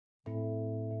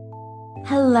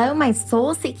Hello, my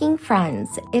soul-seeking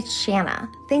friends. It's Shanna.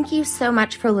 Thank you so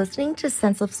much for listening to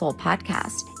Sense of Soul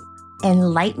podcast.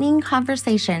 Enlightening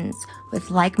conversations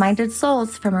with like-minded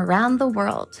souls from around the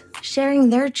world, sharing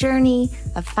their journey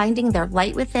of finding their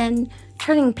light within,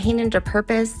 turning pain into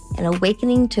purpose, and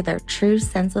awakening to their true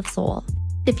sense of soul.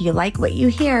 If you like what you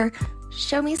hear,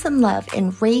 show me some love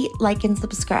and rate, like, and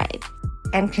subscribe.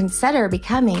 And consider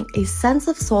becoming a Sense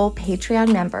of Soul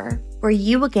Patreon member, where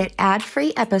you will get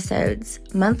ad-free episodes,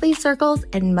 monthly circles,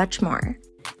 and much more.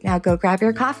 Now go grab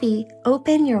your coffee,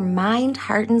 open your mind,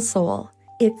 heart, and soul.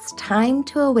 It's time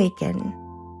to awaken.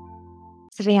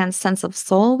 Today on Sense of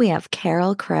Soul, we have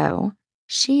Carol Crow.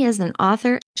 She is an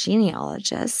author,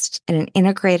 genealogist, and an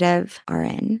integrative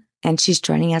RN, and she's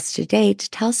joining us today to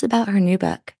tell us about her new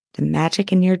book, The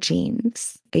Magic in Your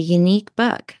Genes, a unique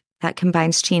book that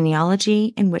combines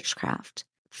genealogy and witchcraft,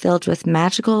 filled with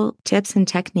magical tips and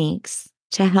techniques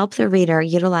to help the reader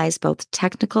utilize both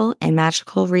technical and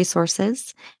magical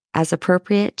resources as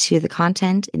appropriate to the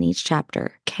content in each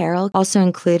chapter. Carol also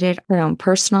included her own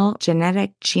personal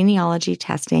genetic genealogy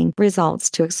testing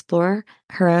results to explore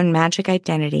her own magic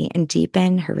identity and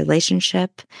deepen her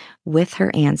relationship with her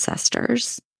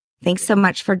ancestors. Thanks so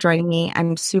much for joining me.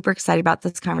 I'm super excited about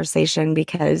this conversation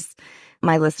because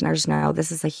my listeners know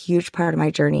this is a huge part of my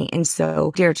journey and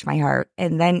so dear to my heart.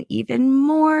 And then even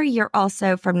more, you're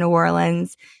also from New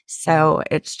Orleans. So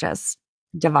it's just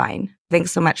divine.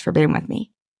 Thanks so much for being with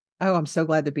me. Oh, I'm so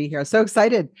glad to be here. I'm so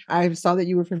excited. I saw that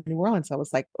you were from New Orleans. I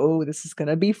was like, oh, this is going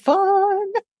to be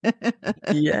fun.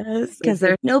 Yes, because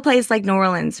there's no place like New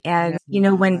Orleans. And,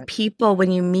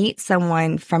 when you meet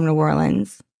someone from New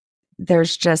Orleans,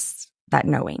 there's just that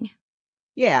knowing.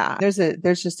 Yeah,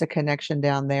 there's just a connection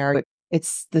down there.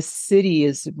 It's the city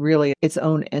is really its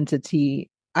own entity.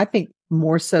 I think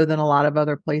more so than a lot of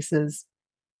other places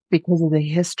because of the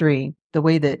history, the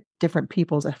way that different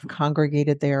peoples have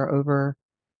congregated there over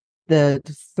the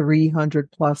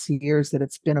 300 plus years that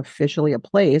it's been officially a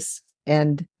place.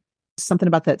 And something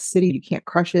about that city, you can't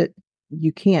crush it.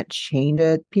 You can't change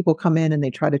it. People come in and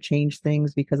they try to change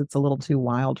things because it's a little too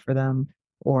wild for them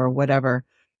or whatever.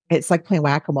 It's like playing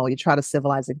whack-a-mole. You try to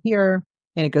civilize it here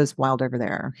and it goes wild over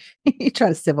there. You try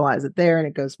to civilize it there and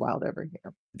it goes wild over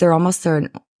here. They're almost their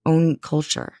own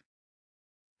culture.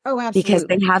 Oh, absolutely. Because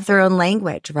they have their own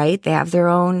language, right? They have their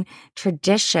own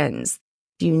traditions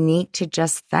unique to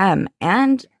just them.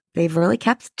 And they've really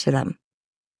kept to them.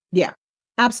 Yeah,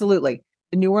 absolutely.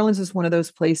 New Orleans is one of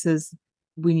those places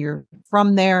when you're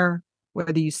from there,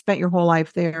 whether you spent your whole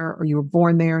life there or you were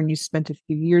born there and you spent a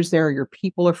few years there, or your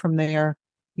people are from there,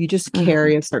 you just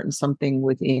carry a certain something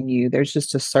within you. There's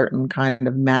just a certain kind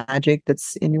of magic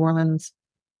that's in New Orleans.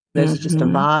 There's just a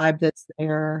vibe that's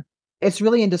there. It's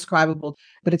really indescribable,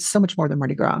 but it's so much more than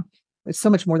Mardi Gras. It's so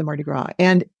much more than Mardi Gras.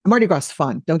 And Mardi Gras is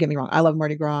fun. Don't get me wrong. I love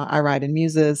Mardi Gras. I ride in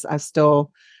muses.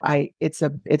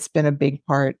 It's been a big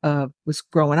part of was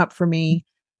growing up for me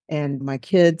and my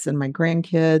kids and my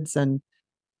grandkids.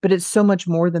 But it's so much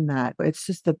more than that. It's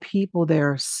just the people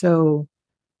there are so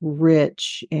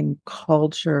rich in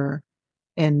culture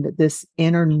and this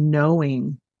inner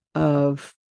knowing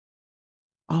of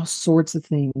all sorts of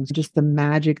things. Just the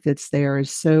magic that's there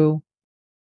is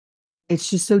it's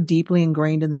just so deeply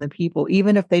ingrained in the people.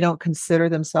 Even if they don't consider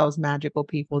themselves magical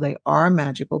people, they are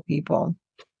magical people.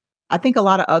 I think a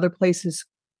lot of other places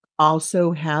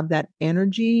also have that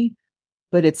energy,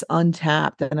 but it's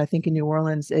untapped. And I think in New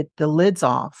Orleans, the lid's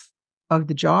off of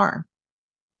the jar.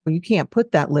 Well, you can't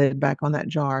put that lid back on that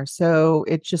jar. So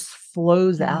it just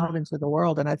flows out into the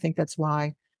world. And I think that's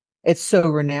why it's so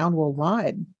renowned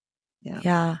worldwide.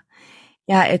 Yeah.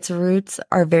 Its roots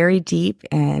are very deep,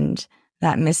 and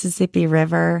that Mississippi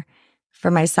River,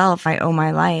 for myself, I owe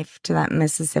my life to that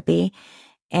Mississippi.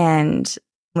 And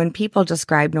when people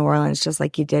describe New Orleans just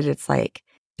like you did, it's like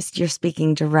you're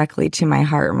speaking directly to my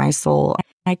heart, my soul.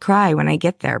 I cry when I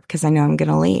get there because I know I'm going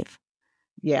to leave.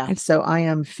 Yeah. So I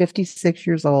am 56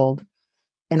 years old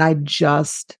and I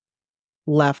just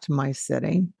left my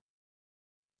city.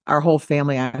 Our whole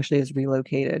family actually is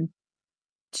relocated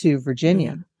to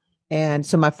Virginia. And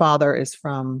so my father is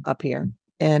from up here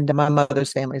and my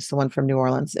mother's family is the one from New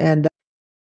Orleans. And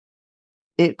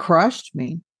it crushed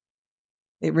me.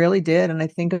 It really did. And I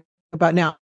think about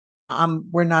now,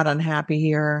 we're not unhappy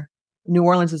here. New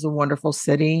Orleans is a wonderful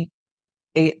city.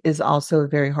 It is also a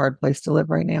very hard place to live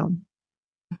right now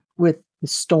with the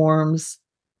storms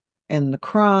and the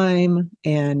crime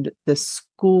and the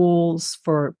schools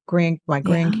for my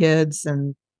grandkids.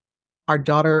 And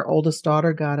our oldest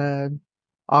daughter got a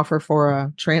offer for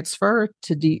a transfer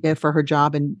to for her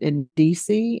job in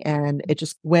DC, and it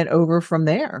just went over from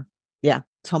there. yeah,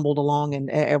 tumbled along,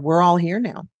 and we're all here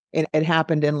now. It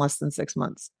happened in less than 6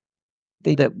 months.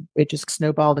 That it just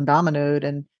snowballed and dominoed.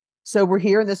 And so we're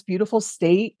here in this beautiful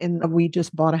state, and we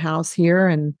just bought a house here,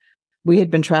 and we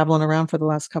had been traveling around for the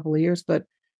last couple of years,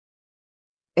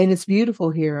 and it's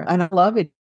beautiful here and I love it.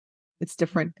 It's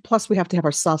different. Plus we have to have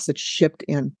our sausage shipped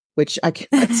in, which I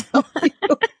cannot tell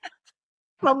you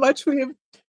how much we have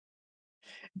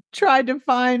tried to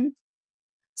find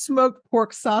smoked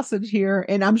pork sausage here.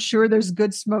 And I'm sure there's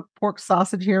good smoked pork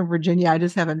sausage here in Virginia. I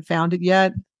just haven't found it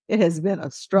yet. It has been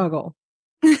a struggle.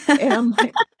 And I'm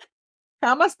like,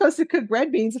 how am I supposed to cook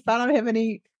red beans if I don't have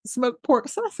any smoked pork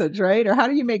sausage, right? Or how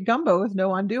do you make gumbo with no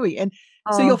andouille? And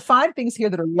so you'll Oh, find things here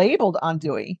that are labeled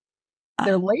andouille.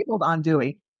 They're labeled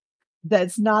andouille.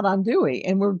 That's not andouille.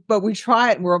 And but we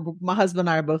try it. And my husband and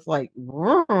I are both like,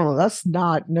 that's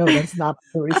not, no, that's not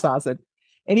andouille sausage.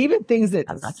 And even things that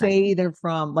that's right. say they're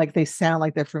from, like they sound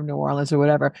like they're from New Orleans or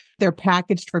whatever, they're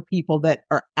packaged for people that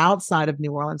are outside of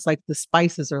New Orleans. Like the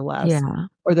spices are less Yeah.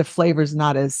 or the flavor's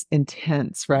not as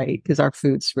intense, right? Because our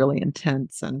food's really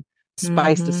intense and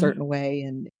spiced a Hmm. certain way.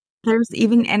 And There's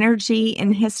even energy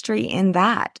and history in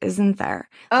that, isn't there?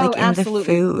 oh, Like in the absolutely.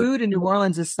 food. Food in New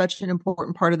Orleans is such an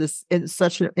important part of this. It's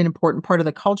such an important part of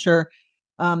the culture.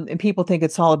 And people think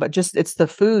it's all about just it's the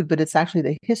food, but it's actually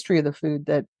the history of the food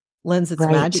that lends its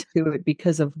magic Right. to it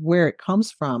because of where it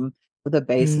comes from. The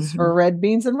basis Hmm. for red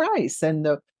beans and rice, and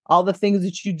all the things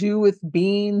that you do with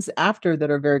beans after that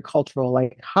are very cultural,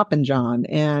 like Hoppin' John.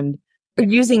 And We're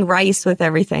using rice with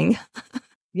everything.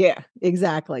 yeah,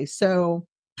 exactly. So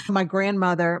my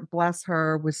grandmother, bless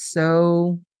her,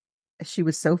 she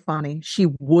was so funny. She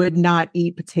would not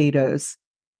eat potatoes.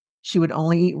 She would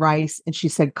only eat rice. And she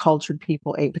said cultured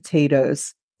people ate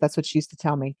potatoes. That's what she used to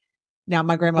tell me. Now,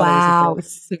 my grandmother was Wow.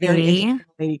 a very See? interesting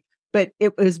lady, but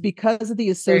it was because of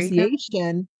the There you go.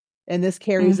 association, and this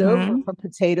carries over Hmm. from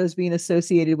potatoes being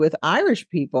associated with Irish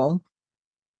people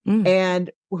Mm.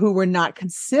 and who were not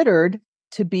considered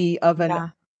to be of Yeah.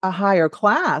 a higher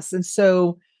class. And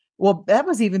so, well, that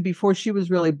was even before she was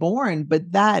really born,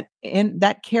 but that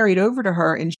carried over to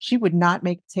her, and she would not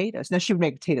make potatoes. Now she would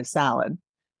make potato salad,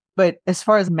 but as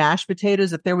far as mashed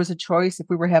potatoes, if there was a choice, if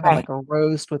we were having Right. like a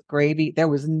roast with gravy, there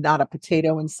was not a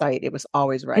potato in sight. It was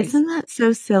always rice. Isn't that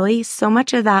so silly? So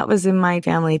much of that was in my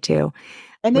family too,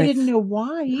 And they didn't with know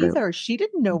why fruit. either. She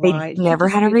didn't know They why. She never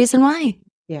just had a knew that reason why.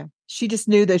 yeah. She just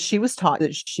knew that she was taught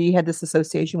that she had this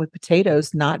association with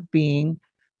potatoes not being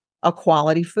a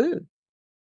quality food.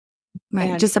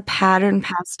 Right. And Just a pattern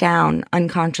passed down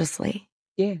unconsciously.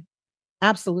 yeah,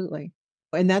 absolutely.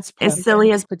 And that's As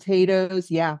silly as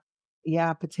potatoes. Yeah.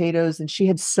 Yeah, potatoes. And she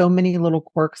had so many little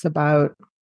quirks about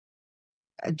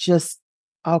just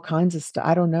all kinds of stuff.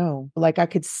 I don't know. Like I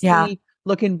could yeah. see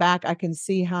looking back, I can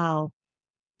see how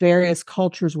various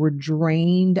cultures were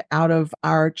drained out of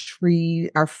our tree,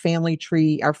 our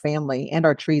family and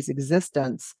our tree's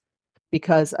existence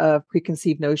because of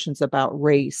preconceived notions about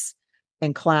race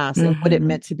and class and what it Hmm.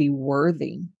 meant to be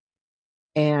worthy,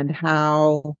 and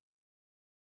how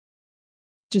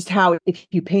if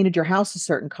you painted your house a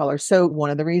certain color. So one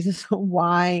of the reasons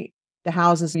why the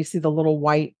houses, you see the little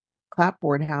white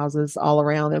clapboard houses all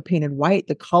around, they're painted white.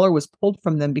 The color was pulled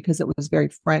from them because it was very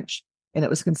French and it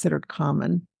was considered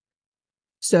common.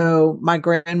 So my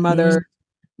grandmother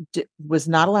was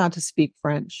not allowed to speak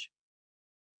French.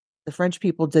 The French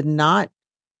people did not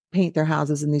paint their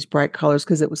houses in these bright colors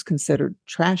because it was considered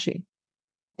trashy.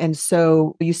 And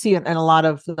so you see it in a lot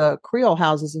of the Creole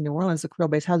houses in New Orleans, the Creole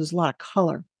based houses, a lot of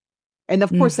color. And of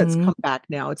course, that's Hmm. come back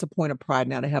now. It's a point of pride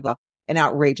now to have an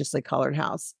outrageously colored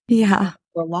house. Yeah.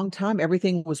 For a long time,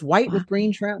 everything was white Wow. with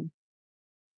green trim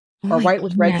Oh or my white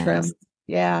with red goodness. trim.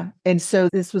 Yeah. And so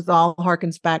this was all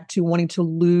harkens back to wanting to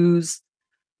lose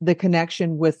the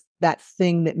connection with that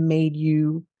thing that made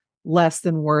you less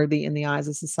than worthy in the eyes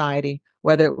of society,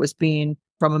 whether it was being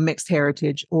from a mixed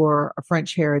heritage or a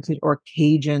French heritage or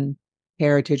Cajun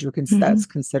heritage, Hmm. that's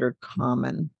considered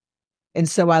common. And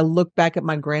so I look back at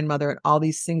my grandmother and all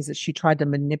these things that she tried to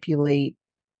manipulate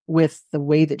with the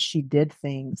way that she did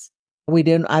things.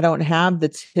 I don't have the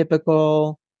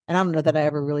typical, and I don't know that I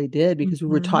ever really did because Hmm.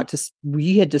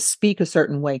 we had to speak a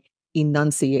certain way,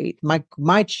 enunciate.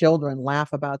 My children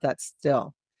laugh about that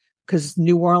still because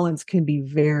New Orleans can be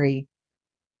very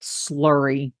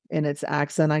slurry in its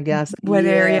accent, I guess. What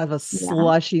area? Yeah, of a Yeah.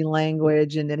 slushy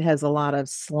language, and it has a lot of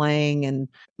slang and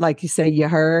like you say, you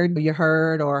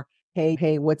heard, or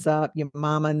hey, what's up, your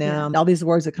mama and Yeah. them. All these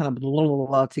words that kind of blah, blah,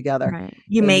 blah together. Right.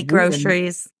 You And make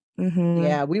groceries. Hmm.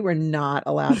 yeah, we were not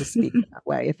allowed to speak that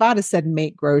way. If I'd have said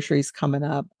make groceries coming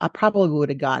up, I probably would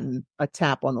have gotten a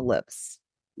tap on the lips.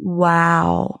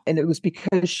 Wow. And it was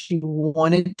because she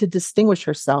wanted to distinguish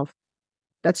herself.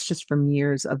 That's just from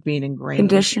years of being ingrained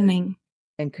Conditioning.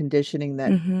 and conditioning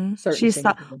that Mm-hmm. certain She things.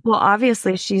 saw, well,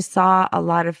 obviously, she saw a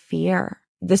lot of fear.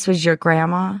 This was your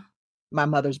grandma. My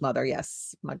mother's mother,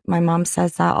 yes. My mom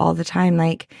says that all the time.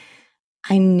 Like,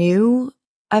 I knew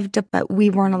but we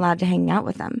weren't allowed to hang out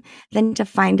with them. Then to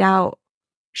find out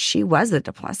she was a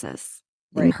Duplessis.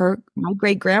 And Right. my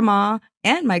great grandma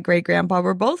and my great grandpa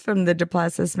were both from the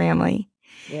Duplessis family.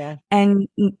 Yeah. And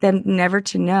then never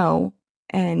to know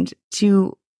and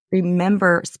to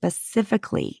remember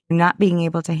specifically not being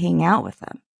able to hang out with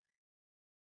them.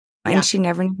 Yeah. And she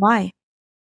never knew why.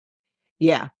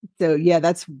 Yeah. So yeah,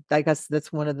 I guess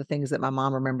that's one of the things that my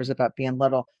mom remembers about being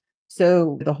little.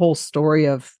 So the whole story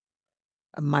of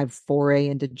my foray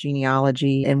into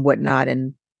genealogy and whatnot,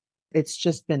 and it's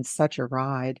just been such a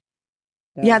ride.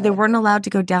 Yeah, they weren't allowed to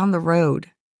go down the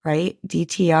road, right?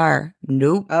 DTR.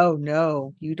 Nope. Oh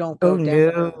no, you don't Oh go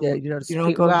down. no. You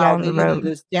don't go Well, down the road.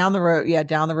 there's down the road. Yeah,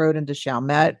 down the road into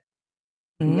Chalmette,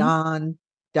 Mhm. beyond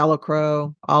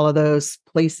Delacroix, all of those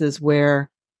places where,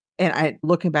 and I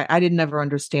looking back, I didn't ever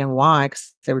understand why,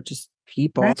 because they were just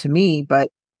people Right. to me.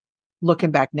 But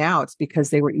looking back now, it's because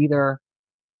they were either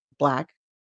black,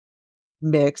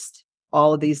 mixed,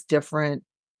 all of these different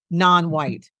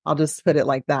non-white. I'll just put it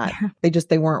like that. Yeah.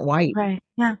 They weren't white, Right.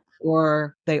 Yeah.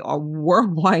 or were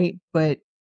white, but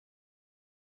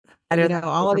Better than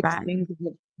all of paper these bag.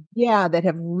 things that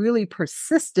have really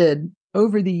persisted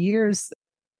over the years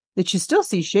that you still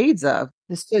see shades of.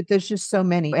 There's just so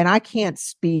many. And I can't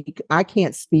speak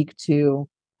to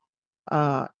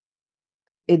uh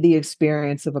the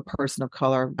experience of a person of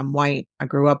color. I'm white. I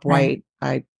grew up Right.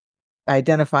 white. I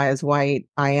identify as white.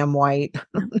 I am white.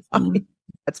 Yeah. Same.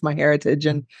 That's my heritage.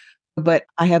 And but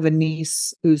I have a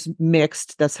niece who's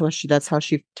mixed. That's how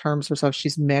she terms herself.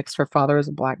 She's mixed. Her father is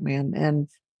a black man. And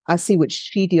I see what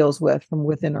she deals with from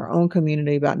within her own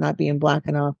community about not being black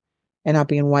enough and not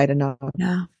being white enough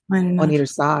Yeah. Right on either enough.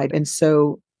 side. And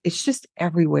so it's just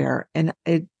everywhere. And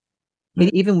Mm.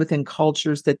 even within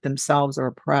cultures that themselves are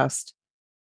oppressed,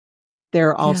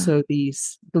 there are Yeah. also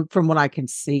from what I can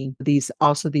see, these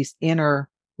inner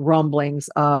rumblings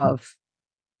of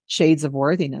shades of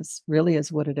worthiness, really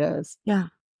is what it is. Yeah.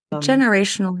 A Um,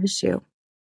 generational issue.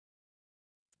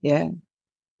 yeah.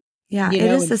 Yeah. It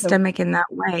is And so systemic in that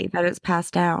way that it's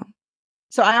passed down.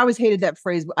 I always hated that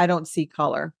phrase, I don't see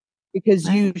color, because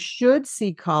you Right. should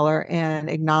see color and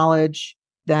acknowledge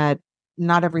that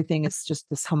not everything is just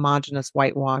this homogenous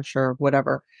whitewash or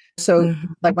whatever. So,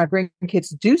 Mm-hmm. like, my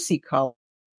grandkids do see color.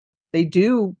 They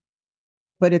do,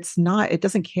 but it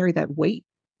doesn't carry that weight.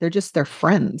 They're just their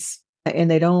friends and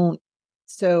they don't.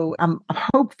 So, I'm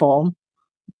hopeful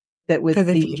that For with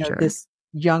the future. this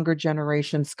younger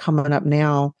generations coming up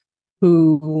now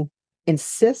who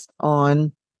insist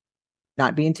on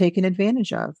not being taken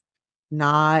advantage of,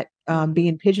 not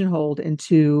being pigeonholed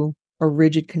into a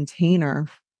rigid container.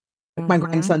 Like my Mm-hmm.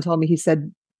 grandson told me, he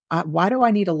said, why do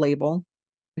I need a label?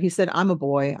 He said, I'm a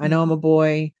boy. I know I'm Mm-hmm. a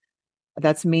boy.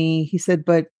 That's me. He said,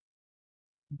 but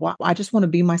I just want to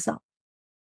be myself.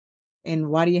 And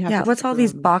why do you have Yeah. to What's all censor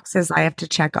these me? boxes I have to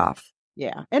check off?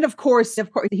 Yeah. And of course,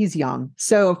 he's young.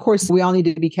 So, of course, we all need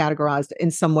to be categorized in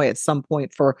some way at some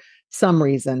point for some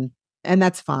reason. And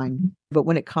that's fine. But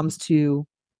when it comes to,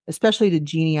 especially to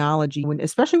genealogy,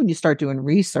 especially when you start doing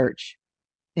research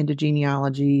into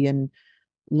genealogy and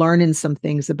learning some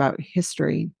things about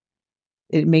history,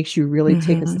 it makes you really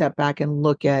take a Mm-hmm. step back and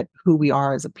look at who we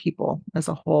are as a people, as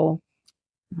a whole.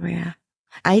 Oh, yeah.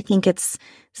 I think it's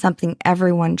something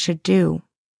everyone should do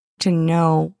to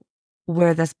know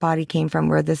where this body came from,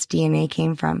 where this DNA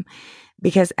came from.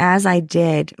 Because as I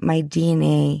did, my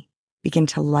DNA began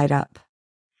to light up.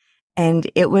 And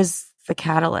it was the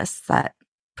catalyst that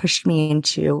pushed me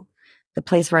into the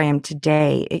place where I am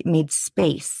today. It made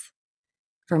space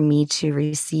for me to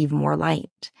receive more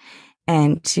light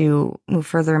and to move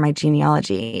further in my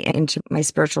genealogy and into my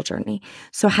spiritual journey.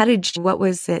 So what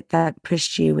was it that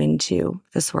pushed you into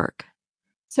this work?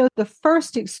 So the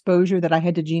first exposure that I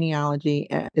had to genealogy,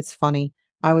 it's funny.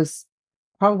 I was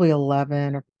probably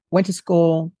 11 or went to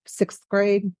school, sixth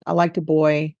grade. I liked a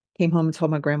boy, came home and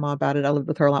told my grandma about it. I lived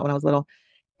with her a lot when I was little.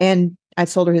 And I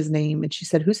told her his name and she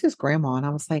said, "Who's his grandma?" And I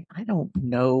was like, "I don't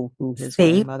know who his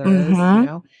See? grandmother is.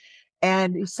 Mm-hmm.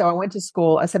 And so I went to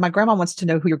school. I said, "My grandma wants to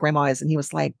know who your grandma is." And he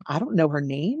was like, "I don't know her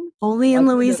name." Only in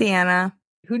Like, Louisiana.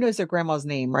 who knows their grandma's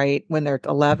name, right? When they're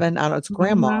 11, I don't know, it's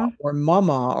grandma Mm-hmm. or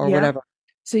mama or Yeah. whatever.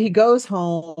 So he goes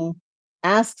home,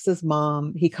 asks his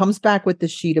mom. He comes back with the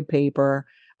sheet of paper.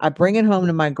 I bring it home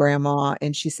to my grandma,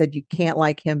 and she said, "You can't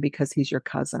like him because he's your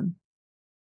cousin."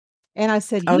 And I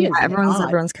said, Oh yeah,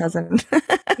 everyone's cousin.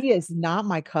 he is not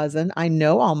my cousin. I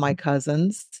know all my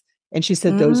cousins. And she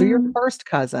said, those are your Mm, first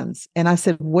cousins. And I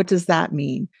said, what does that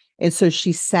mean? And so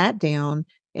she sat down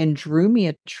and drew me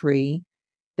a tree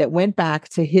that went back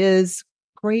to his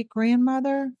great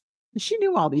grandmother. She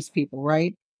knew all these people,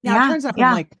 right? Now it yeah, turns out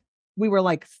yeah, we were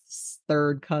like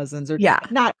third cousins or yeah.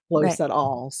 not Right. close at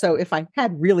all. So if I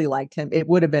had really liked him, it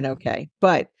would have been okay.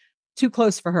 But too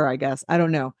close for her, I guess. I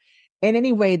don't know. And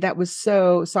anyway, that was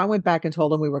so I went back and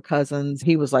told him we were cousins.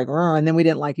 He was like, "Rrr," and then we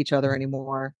didn't like each other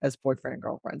anymore as boyfriend and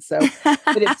girlfriend. So,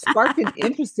 but it sparked an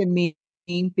interest in me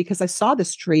because I saw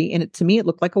this tree and to me, it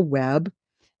looked like a web.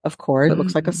 Of course, it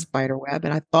looks like a Mm, spider web.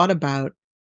 And I thought about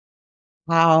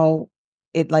how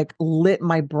it like lit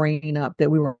my brain up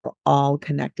that we were all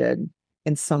connected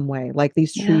in some way. Like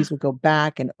these yeah. trees would go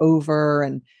back and over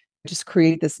and just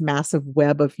create this massive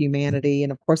web of humanity.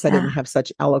 And of course, I didn't Yeah. have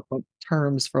such eloquent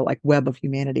terms for like web of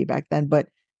humanity back then, but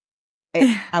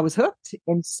Yeah. I was hooked.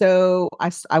 And so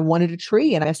I wanted a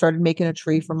tree and I started making a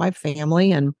tree for my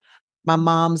family. And my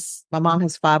mom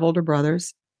has five older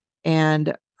brothers,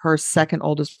 and her second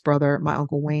oldest brother, my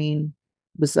uncle Wayne,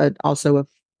 was also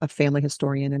a family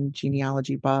historian and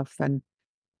genealogy buff. And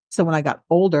so when I got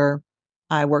older,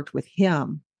 I worked with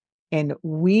him and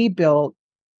we built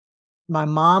my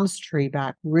mom's tree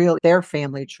back, real their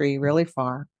family tree really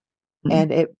far. Mm,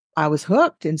 And I was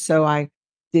hooked. And so I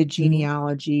did mm.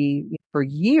 genealogy for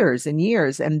years and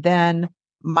years. And then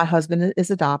my husband is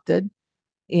adopted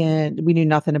and we knew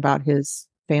nothing about his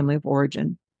family of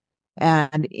origin.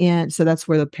 And so that's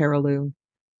where the Paraloo,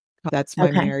 that's my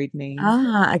Okay. married name.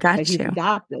 Ah, I But got he's you.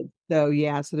 adopted. So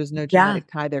yeah, so there's no Yeah. genetic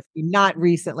tie there. Not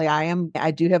recently.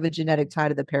 I do have a genetic tie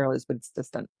to the Paraloos, but it's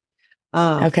distant.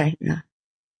 Okay. Yeah.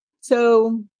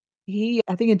 So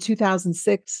I think in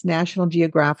 2006, National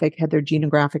Geographic had their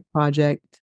genographic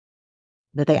project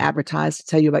that they advertised to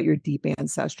tell you about your deep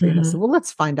ancestry. And I said, Hmm. well,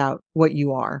 let's find out what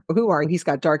you are. Who are you? He's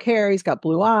got dark hair, he's got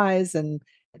blue eyes, and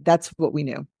that's what we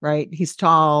knew, right? He's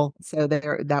tall. So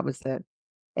that was it.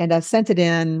 And I sent it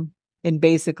in, and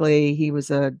basically he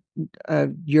was a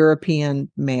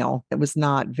European male. It was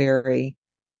not very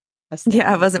Yeah, it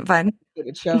aesthetic. wasn't fun. It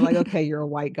would show like, okay, you're a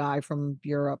white guy from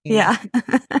Europe. Yeah.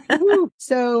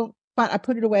 So but I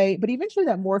put it away. But eventually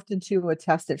that morphed into a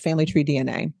test at Family Tree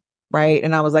DNA. Right.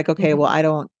 And I was like, okay,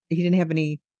 well, he didn't have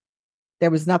there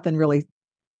was nothing really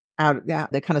out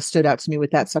that kind of stood out to me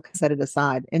with that. So I set it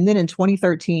aside. And then in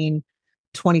 2013,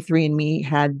 23andMe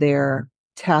had their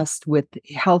test with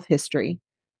health history,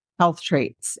 health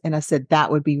traits. And I said, that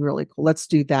would be really cool. Let's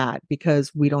do that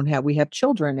because we have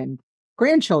children and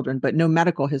grandchildren, but no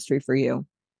medical history for you.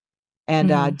 And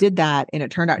Mm, did that. And it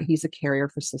turned out he's a carrier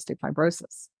for cystic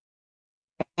fibrosis.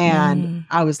 And mm.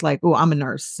 I was like, oh, I'm a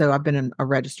nurse. So I've been a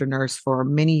registered nurse for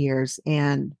many years.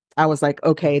 And I was like,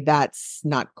 okay, that's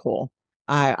not cool.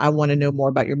 I want to know more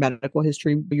about your medical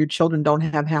history. Your children don't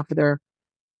have half of their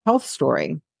health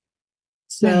story. Right.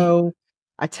 So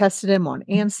I tested him on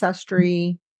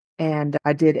Ancestry and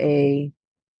I did an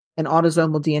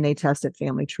autosomal DNA test at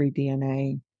Family Tree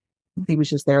DNA. He was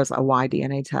just there as a Y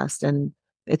DNA test. And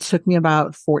it took me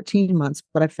about 14 months,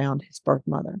 but I found his birth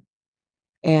mother.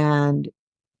 And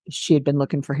she had been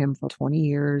looking for him for 20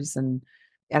 years. And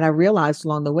I realized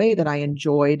along the way that I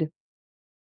enjoyed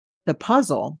the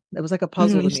puzzle. It was like a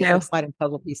puzzle Me to me. It's like too. sliding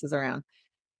puzzle pieces around.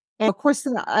 And of course,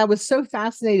 then I was so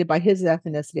fascinated by his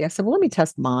ethnicity. I said, well, let me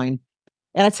test mine.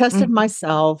 And I tested Mhm,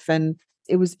 myself and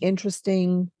it was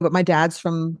interesting. But my dad's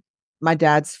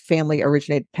family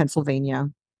originated Pennsylvania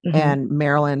mhm. and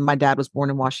Maryland. My dad was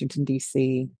born in Washington,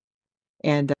 D.C.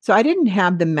 And so I didn't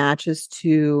have the matches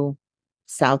to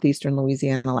southeastern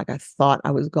Louisiana like I thought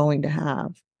I was going to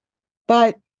have.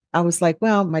 But I was like,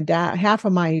 well, half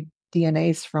of my DNA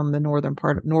is from the more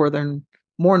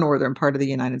northern part of the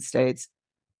United States.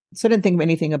 So I didn't think of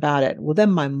anything about it. Well,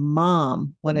 then my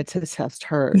mom wanted to test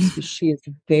hers because she is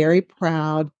very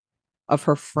proud of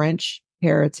her French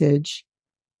heritage.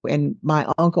 And my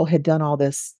uncle had done all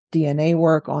this DNA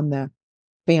work on the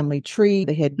family tree.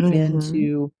 They had been Mhm.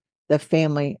 to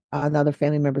another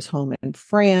family member's home in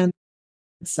France,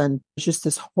 and just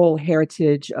this whole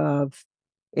heritage of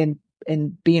in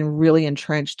being really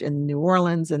entrenched in New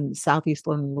Orleans and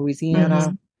southeastern Louisiana.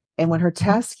 Mhm. And when her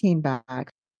test came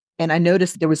back, and I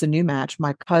noticed there was a new match,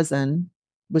 my cousin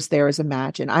was there as a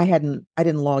match, and I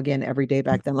didn't log in every day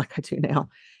back then like I do now.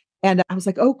 And I was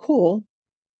like, oh, cool.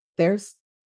 There's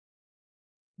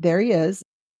there he is.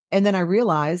 And then I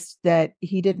realized that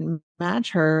he didn't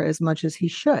match her as much as he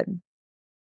should.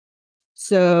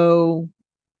 So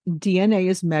DNA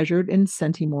is measured in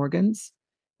centimorgans.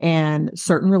 And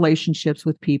certain relationships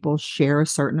with people share a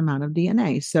certain amount of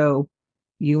DNA. So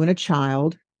you and a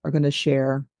child are going to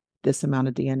share this amount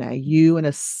of DNA. You and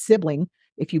a sibling,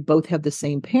 if you both have the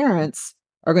same parents,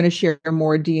 are going to share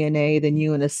more DNA than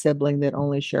you and a sibling that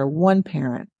only share one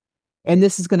parent. And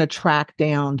this is going to track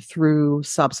down through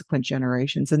subsequent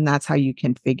generations. And that's how you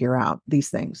can figure out these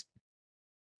things.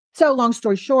 So, long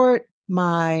story short,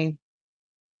 my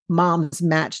mom's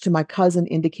match to my cousin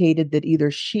indicated that either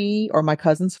she or my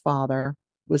cousin's father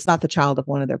was not the child of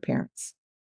one of their parents.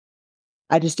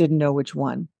 I just didn't know which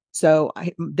one. So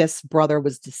this brother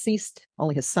was deceased,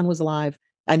 only his son was alive.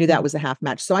 I knew that was a half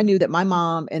match. So I knew that my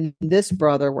mom and this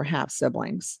brother were half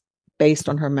siblings based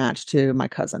on her match to my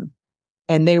cousin.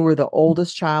 And they were the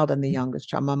oldest child and the youngest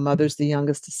child. My mother's the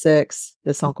youngest of six.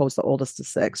 This uncle was the oldest of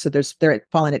six. So they're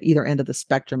falling at either end of the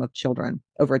spectrum of children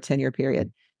over a 10-year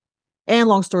period. And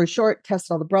long story short,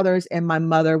 tested all the brothers, and my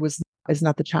mother is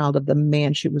not the child of the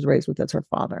man she was raised with as her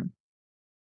father.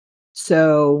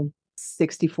 So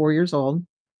 64 years old,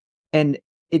 and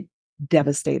it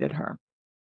devastated her.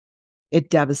 It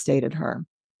devastated her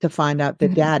to find out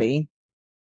that daddy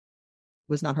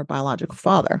was not her biological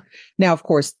father. Now, of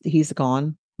course, he's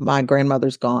gone. My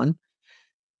grandmother's gone.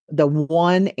 The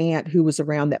one aunt who was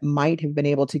around that might have been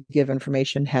able to give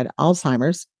information had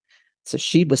Alzheimer's. So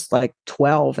she was like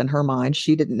 12 in her mind.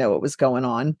 She didn't know what was going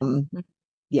on.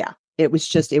 Yeah, it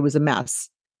was a mess.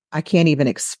 I can't even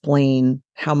explain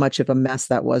how much of a mess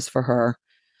that was for her.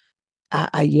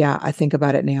 I think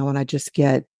about it now and I just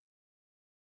get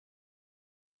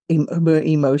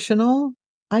emotional,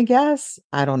 I guess.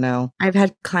 I don't know. I've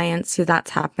had clients who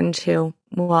that's happened to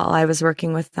while I was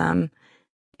working with them.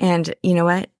 And you know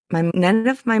what? None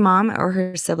of my mom or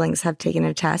her siblings have taken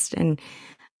a test, and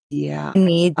Yeah, I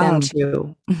need them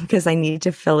to, because I need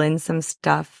to fill in some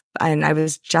stuff. And I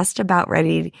was just about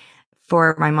ready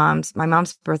for my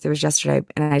mom's birthday was yesterday,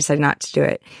 and I decided not to do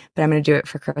it, but I'm going to do it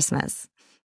for Christmas.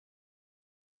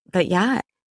 But yeah,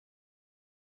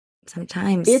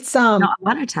 sometimes it's no, a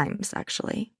lot of times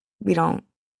actually we don't.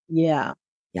 Yeah.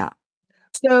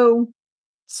 So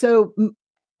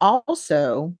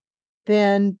Also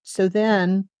then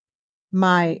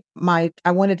my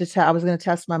I wanted to tell I was going to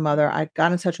test my mother. I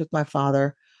got in touch with my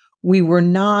father. We were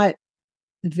not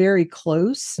very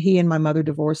close. He and my mother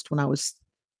divorced when I was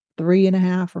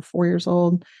 3.5 or 4 years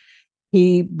old.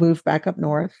 He moved back up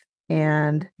north,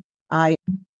 and I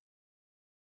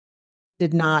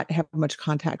did not have much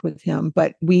contact with him,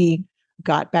 but we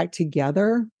got back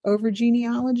together over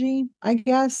genealogy, I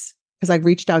guess, because I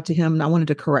reached out to him and I wanted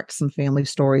to correct some family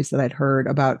stories that I'd heard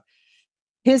about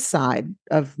his side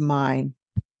of my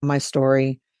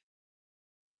story.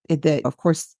 That, of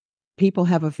course, people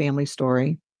have a family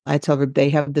story. I tell them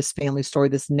they have this family story,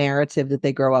 this narrative that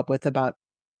they grow up with about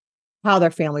how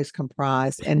their family's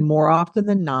comprised. And more often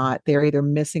than not, they're either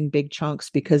missing big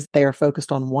chunks because they are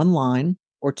focused on one line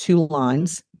or two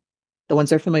lines, the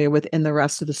ones they're familiar with, and the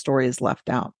rest of the story is left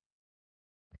out.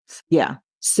 Yeah.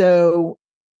 So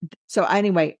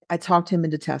anyway, I talked him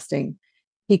into testing.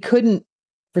 He couldn't,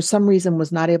 for some reason,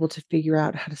 was not able to figure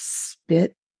out how to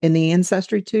spit in the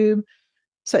ancestry tube.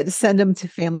 So I had to send him to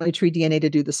Family Tree DNA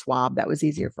to do the swab. That was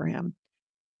easier for him.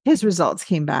 His results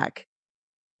came back,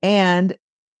 and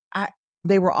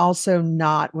they were also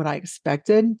not what I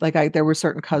expected. There were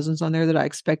certain cousins on there that I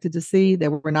expected to see. They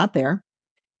were not there.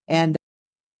 And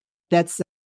that's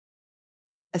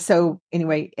so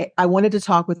anyway, I wanted to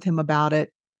talk with him about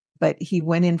it, but he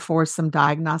went in for some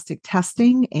diagnostic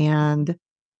testing and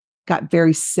got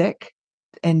very sick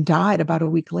and died about a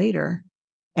week later.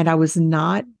 And I was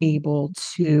not able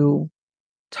to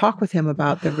talk with him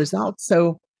about the results.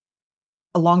 So,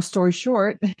 a long story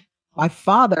short, my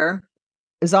father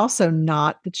is also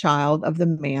not the child of the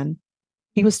man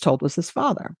he was told was his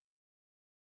father.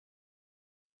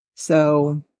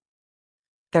 So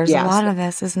there's a lot of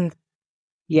this, isn't?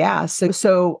 Yeah.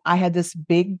 So I had this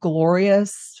big,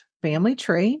 glorious family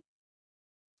tree,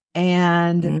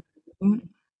 and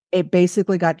it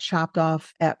basically got chopped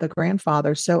off at the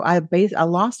grandfather. So I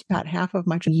lost about half of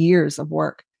my years of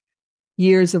work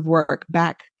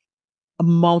back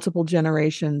multiple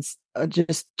generations,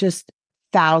 just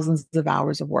thousands of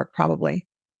hours of work probably,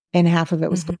 and half of it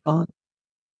was gone.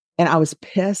 And I was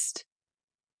pissed.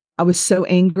 I was so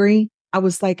angry. I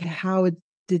was like, how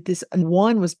did this? And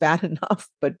one was bad enough,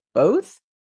 but both?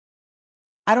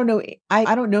 I don't know.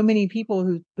 I don't know many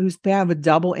people who's have a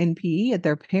double NPE at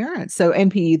their parents. So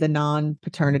NPE, the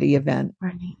non-paternity event,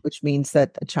 Right. which means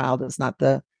that a child is not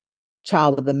the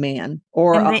child of the man,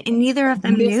 and neither of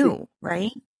them knew,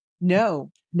 right?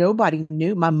 No, nobody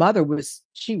knew. My mother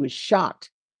she was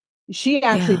shocked. She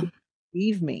actually didn't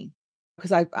believe me.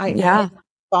 because I Yeah.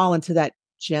 fall into that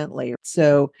gently.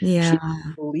 So Yeah. she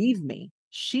didn't believe me.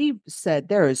 She said,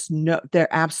 they're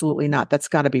absolutely not. That's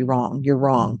got to be wrong. You're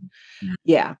wrong.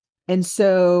 Yeah. And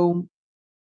so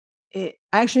I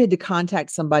actually had to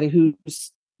contact somebody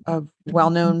who's a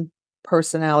well-known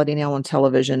personality now on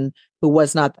television who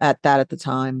was not at that at the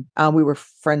time. We were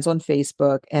friends on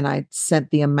Facebook, and I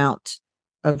sent the amount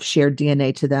of shared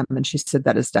DNA to them, and she said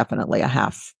that is definitely a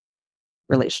half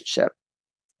relationship.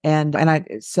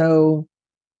 So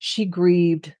she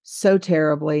grieved so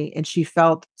terribly, and she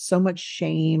felt so much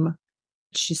shame.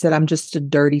 She said, "I'm just a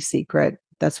dirty secret."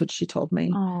 That's what she told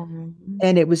me. Oh.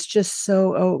 And it was just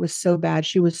it was so bad.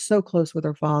 She was so close with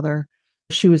her father.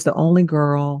 She was the only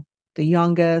girl, the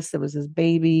youngest. It was his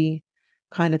baby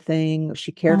kind of thing.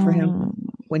 She cared for him Oh.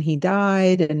 when he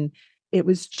died. And it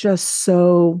was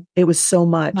so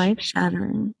much. Life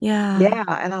shattering. Yeah. Yeah.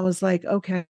 And I was like,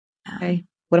 okay, Yeah.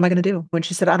 what am I going to do? When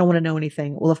she said, I don't want to know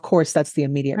anything. Well, of course, that's the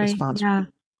immediate Right. response. Yeah.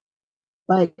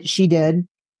 But she did.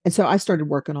 And so I started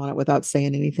working on it without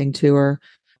saying anything to her.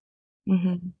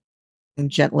 Mm-hmm. And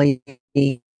gently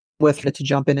with her to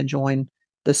jump in and join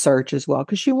the search as well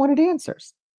because she wanted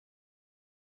answers.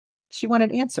 She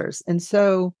wanted answers. And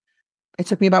so it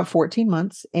took me about 14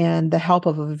 months and the help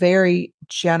of a very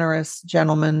generous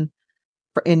gentleman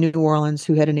in New Orleans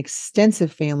who had an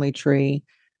extensive family tree.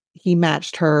 He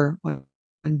matched her on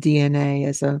DNA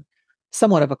as a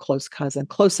somewhat of a close cousin,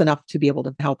 close enough to be able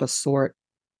to help us sort.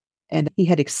 And he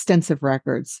had extensive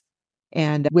records.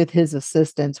 And with his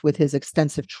assistance, with his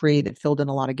extensive tree that filled in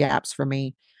a lot of gaps for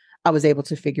me, I was able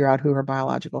to figure out who her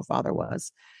biological father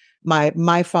was.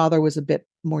 My father was a bit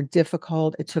more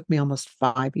difficult. It took me almost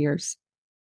 5 years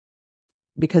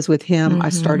because with him, I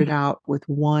started out with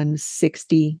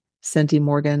 160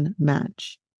 centimorgan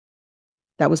match.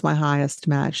 That was my highest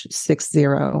match, 60,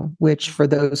 which for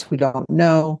those who don't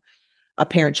know, a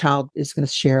parent child is going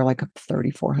to share like a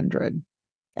 3,400.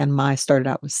 And my started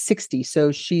out with 60.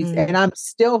 So and I'm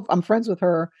friends with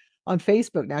her on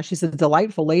Facebook now. She's a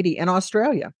delightful lady in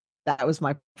Australia. That was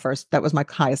my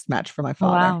highest match for my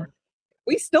father. Wow.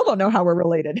 We still don't know how we're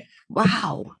related.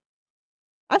 Wow.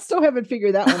 I still haven't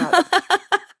figured that one out.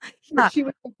 Yeah. She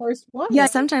was the first one. Yeah.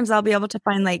 Sometimes I'll be able to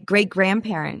find like great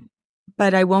grandparent,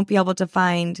 but I won't be able to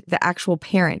find the actual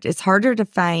parent. It's harder to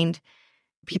find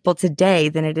people today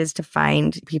than it is to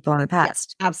find people in the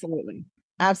past. Yes, absolutely.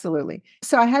 Absolutely.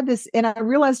 So I had this, and I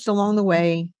realized along the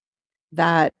way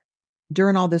that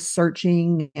during all this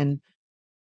searching and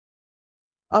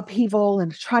upheaval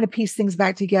and trying to piece things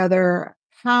back together,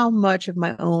 how much of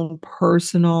my own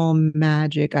personal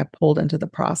magic I pulled into the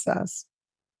process.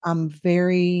 I'm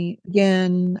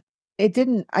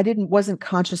wasn't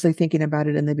consciously thinking about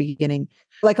it in the beginning.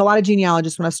 Like a lot of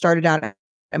genealogists, when I started out,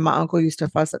 and my uncle used to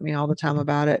fuss at me all the time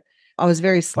about it, I was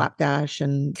very slapdash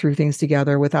and threw things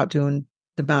together without doing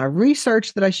the amount of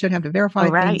research that I should have to verify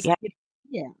things. Yeah.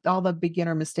 Yeah. All the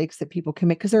beginner mistakes that people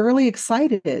commit because they're really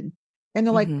excited. And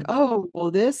they're like, oh,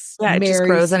 well, this it just Mary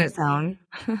grows on its own.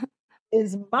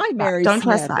 is my Mary Don't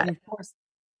trust Smith. that. And of course,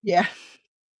 yeah.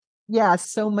 Yeah.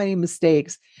 So many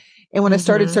mistakes. And when I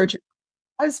started searching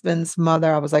my husband's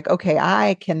mother, I was like, okay,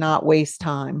 I cannot waste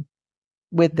time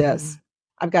with this.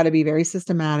 I've got to be very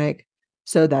systematic.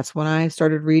 So that's when I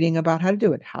started reading about how to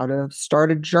do it, how to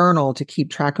start a journal to keep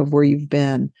track of where you've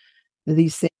been,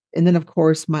 these things. And then, of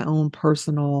course, my own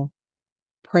personal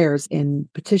prayers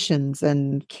and petitions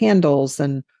and candles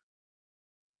and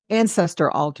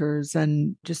ancestor altars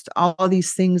and just all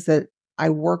these things that I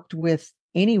worked with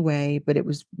anyway, but it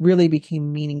was really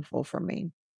became meaningful for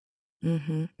me.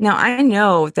 Now, I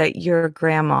know that your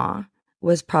grandma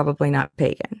was probably not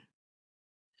pagan.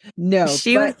 No,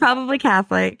 She was probably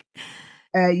Catholic.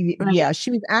 Yeah, she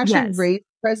was actually raised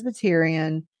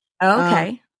Presbyterian.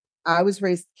 Okay. I was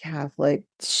raised Catholic.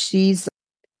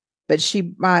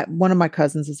 One of my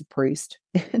cousins is a priest,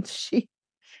 and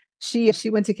she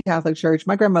went to Catholic church.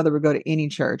 My grandmother would go to any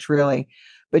church, really,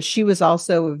 but she was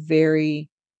also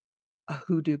a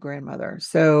hoodoo grandmother.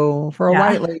 So for a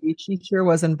white lady, she sure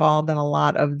was involved in a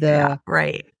lot of the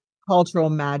cultural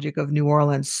magic of New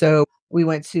Orleans. So we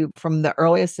went to, from the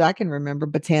earliest I can remember,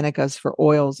 botanicas for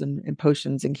oils and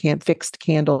potions and fixed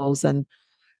candles and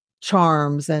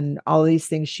charms and all these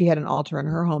things. She had an altar in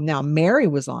her home. Now Mary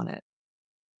was on it.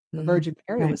 The Virgin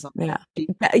Mary was on it.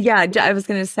 Yeah, I was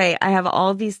going to say, I have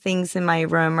all these things in my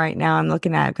room right now. I'm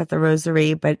looking at, I've got the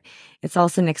rosary, but it's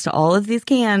also next to all of these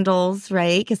candles,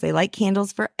 right? Because they like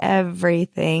candles for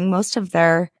everything. Most of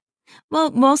the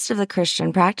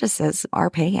Christian practices are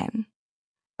pagan.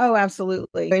 Oh,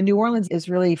 absolutely. And New Orleans is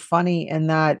really funny in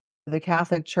that the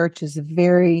Catholic Church is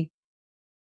very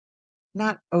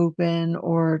not open,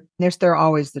 or they're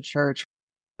always the church.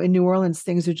 In New Orleans,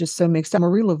 things are just so mixed up.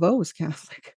 Marie Laveau was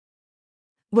Catholic.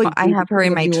 Well, Big I have her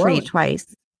in of my New tree Orleans.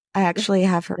 twice. I Yeah. actually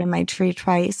have her in my tree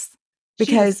twice She was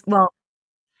because, well,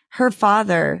 her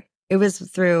father, it was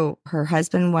through her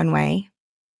husband one way,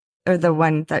 or the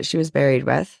one that she was buried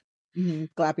with.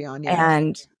 Glapion, yeah.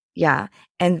 And yeah.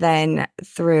 And then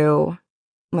through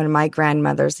one of my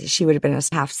grandmothers, she would have been a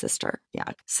half sister.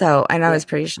 Yeah. So, and I was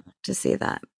pretty shocked to see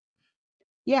that.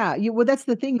 Yeah. Well, that's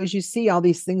the thing is you see all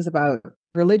these things about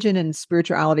religion and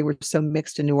spirituality were so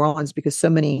mixed in New Orleans because so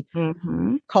many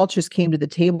cultures came to the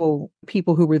table,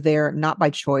 people who were there not by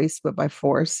choice, but by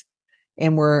force,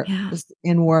 and were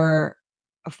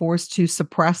forced to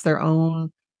suppress their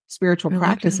own spiritual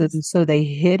practices. And so they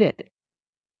hid it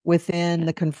within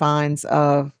the confines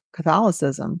of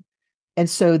Catholicism. And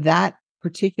so that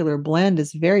particular blend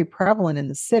is very prevalent in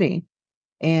the city.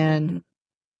 And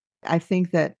I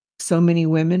think that so many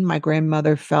women, my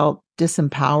grandmother felt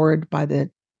disempowered by the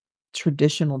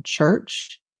traditional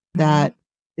church that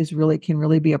can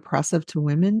really be oppressive to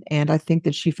women. And I think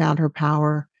that she found her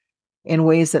power in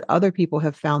ways that other people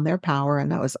have found their power,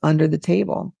 and that was under the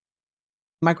table.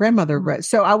 My grandmother read,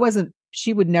 so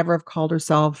she would never have called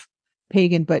herself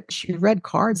pagan, but she read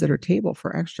cards at her table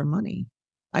for extra money.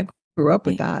 I grew up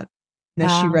with that. And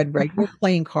she read regular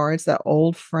playing cards, that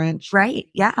old French, right?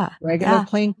 Yeah. regular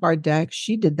playing card deck.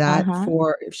 She did that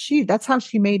that's how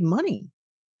she made money.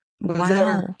 Was at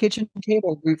her kitchen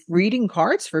table reading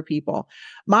cards for people.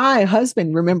 My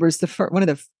husband remembers one of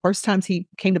the first times he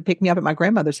came to pick me up at my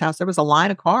grandmother's house. There was a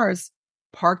line of cars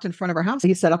parked in front of her house.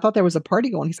 He said, "I thought there was a party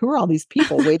going." He said, "Who are all these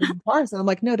people waiting in cars?" And I'm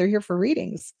like, "No, they're here for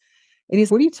readings." And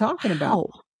he's, "What are you talking about?"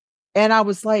 And I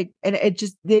was like, and it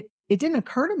didn't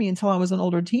occur to me until I was an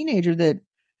older teenager that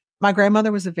my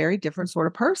grandmother was a very different sort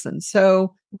of person.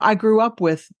 So I grew up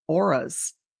with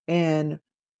auras and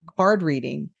card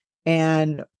reading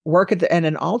and work and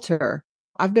an altar.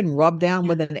 I've been rubbed down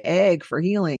with an egg for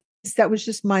healing. That was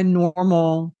just my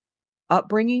normal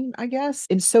upbringing, I guess.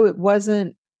 And so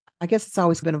I guess it's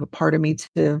always been a part of me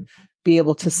to be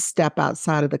able to step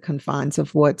outside of the confines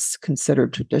of what's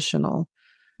considered traditional.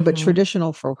 But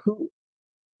traditional for who?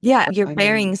 Yeah, you're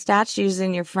burying statues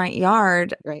in your front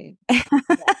yard. Right.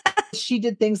 She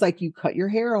did things like you cut your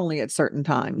hair only at certain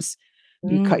times.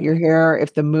 You cut your hair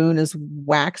if the moon is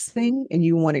waxing and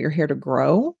you wanted your hair to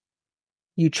grow,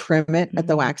 you trim it at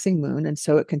the waxing moon. And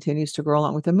so it continues to grow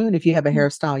along with the moon. If you have a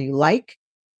hairstyle you like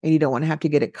and you don't want to have to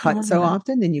get it cut so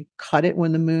often, then you cut it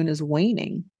when the moon is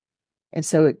waning. And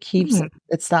so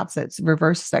it stops it,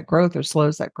 reverses that growth or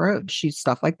slows that growth. She's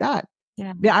stuff like that.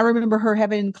 Yeah. I remember her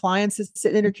having clients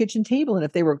sitting at her kitchen table. And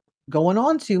if they were going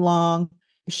on too long,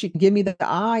 she'd give me the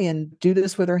eye and do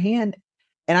this with her hand.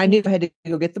 And I knew I had to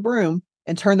go get the broom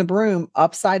and turn the broom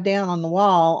upside down on the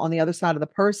wall on the other side of the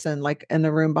person, like in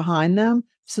the room behind them.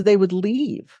 So they would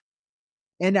leave.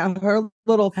 And her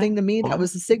little thing to me, that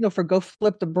was the signal for go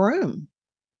flip the broom.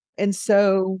 And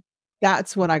so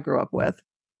that's what I grew up with.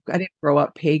 I didn't grow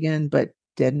up pagan, but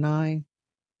didn't I?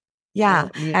 Yeah.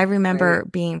 I remember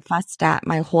being fussed at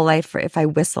my whole life for if I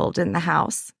whistled in the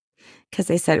house because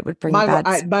they said it would bring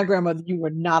bad. My grandmother, you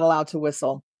were not allowed to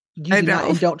whistle. You do not,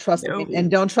 and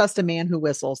don't trust a man who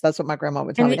whistles. That's what my grandma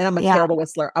would tell me. And I'm a terrible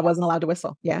whistler. I wasn't allowed to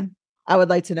whistle. Yeah. I would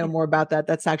like to know more about that.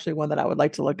 That's actually one that I would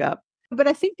like to look up. But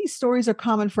I think these stories are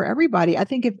common for everybody. I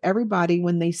think if everybody,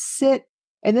 when they sit,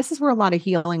 and this is where a lot of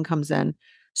healing comes in.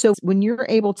 So when you're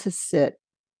able to sit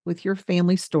with your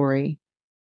family story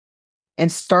and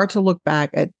start to look back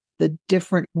at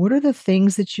what are the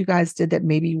things that you guys did that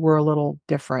maybe were a little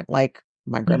different? Like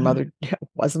my grandmother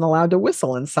wasn't allowed to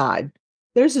whistle inside.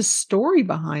 There's a story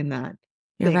behind that.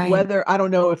 You're right. Whether, I don't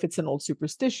know if it's an old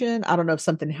superstition. I don't know if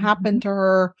something happened to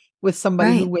her with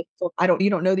somebody who whistled. You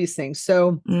don't know these things.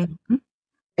 So,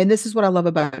 and this is what I love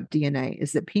about DNA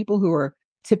is that people who are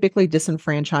typically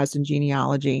disenfranchised in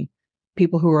genealogy,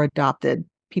 people who are adopted,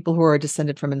 people who are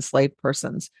descended from enslaved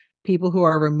persons, people who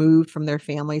are removed from their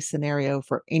family scenario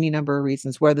for any number of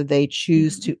reasons, whether they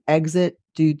choose to exit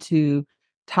due to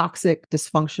toxic,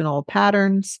 dysfunctional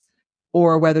patterns,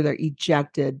 or whether they're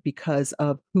ejected because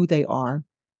of who they are.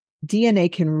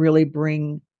 DNA can really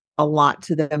bring a lot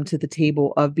to them to the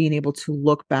table of being able to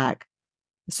look back.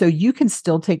 So you can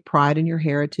still take pride in your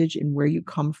heritage and where you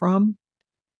come from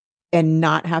and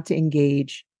not have to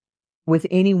engage with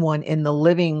anyone in the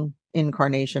living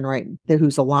incarnation, right?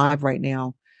 Who's alive right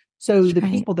now. So the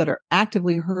people that are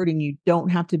actively hurting you don't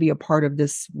have to be a part of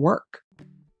this work.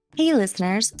 Hey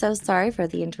listeners, so sorry for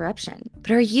the interruption,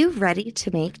 but are you ready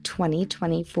to make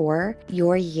 2024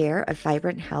 your year of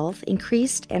vibrant health,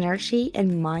 increased energy,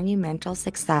 and monumental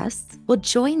success? Well,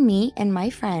 join me and my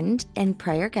friend and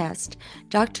prior guest,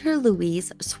 Dr.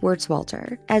 Louise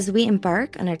Swartzwalter, as we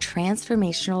embark on a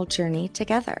transformational journey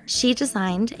together. She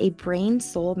designed a Brain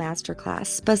Soul Masterclass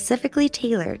specifically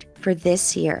tailored for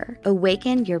this year.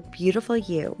 Awaken your beautiful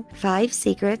you, 5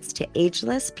 secrets to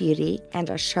ageless beauty and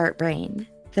a sharp brain.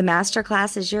 The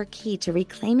masterclass is your key to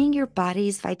reclaiming your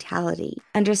body's vitality,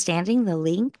 understanding the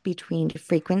link between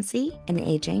frequency and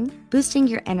aging, boosting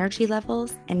your energy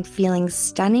levels, and feeling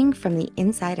stunning from the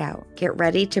inside out. Get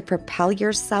ready to propel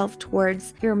yourself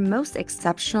towards your most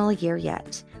exceptional year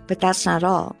yet. But that's not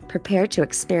all. Prepare to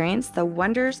experience the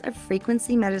wonders of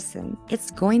frequency medicine.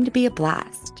 It's going to be a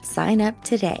blast. Sign up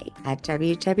today at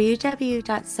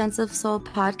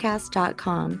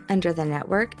www.senseofsoulpodcast.com under the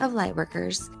network of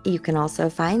Lightworkers. You can also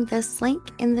find this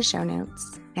link in the show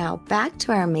notes. Now back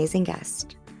to our amazing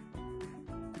guest.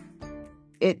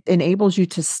 It enables you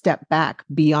to step back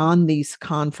beyond these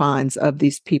confines of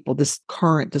these people, this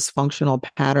current dysfunctional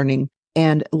patterning,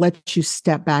 and let you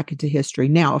step back into history.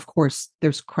 Now, of course,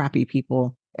 there's crappy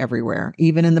people everywhere,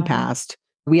 even in the past.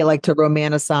 We like to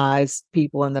romanticize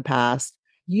people in the past.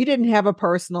 You didn't have a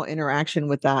personal interaction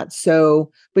with that. So,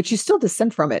 but you still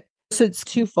descend from it. So it's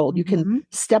twofold. You can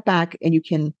step back and you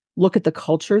can look at the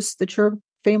cultures that your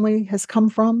family has come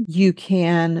from. You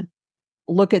can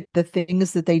look at the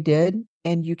things that they did,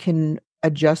 and you can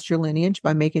adjust your lineage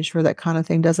by making sure that kind of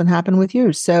thing doesn't happen with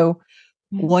you. So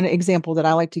one example that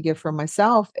I like to give for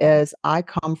myself is I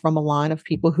come from a line of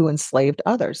people who enslaved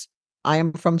others. I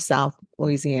am from South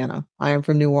Louisiana. I am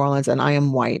from New Orleans, and I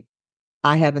am white.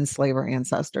 I have enslaver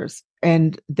ancestors,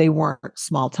 and they weren't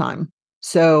small time.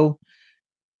 So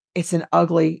it's an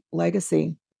ugly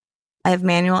legacy. I have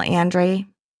Manuel Andre,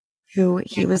 who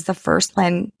he was the first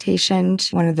plantation,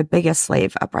 one of the biggest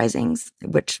slave uprisings,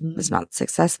 which was not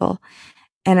successful.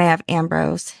 And I have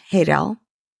Ambrose Haydel,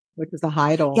 which is a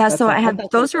Heidel. Yeah, so I have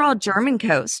those are all German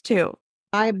coast too.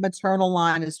 My maternal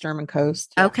line is German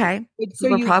coast. Okay, so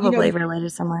we're probably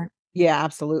related somewhere. Yeah,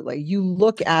 absolutely. You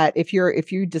look at if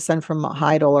you descend from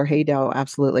Heidel or Haydel,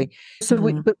 absolutely. So,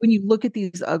 but when you look at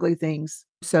these ugly things,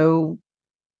 so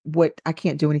what I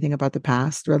can't do anything about the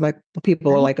past. Or like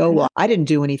people are like, oh well, I didn't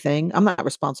do anything. I'm not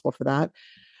responsible for that.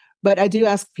 But I do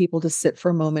ask people to sit for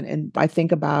a moment, and I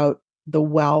think about the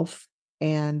wealth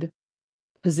and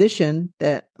position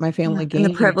that my family gained,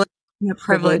 and the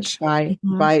privilege by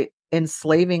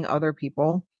enslaving other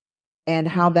people, and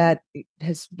how that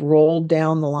has rolled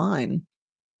down the line,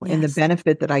 and the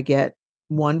benefit that I get,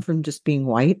 one, from just being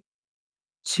white,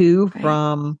 two,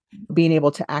 from being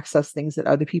able to access things that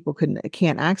other people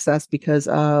can't access because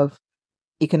of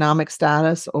economic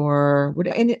status or what.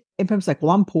 And it's like,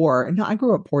 well, I'm poor, and no, I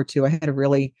grew up poor too. I had a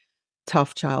really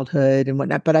tough childhood and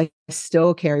whatnot, but I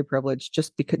still carry privilege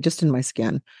just in my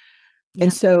skin.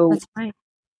 And so that's right.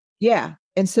 Yeah.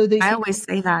 And so I always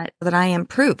say that I am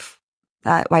proof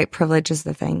that white privilege is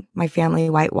the thing. My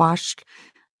family whitewashed.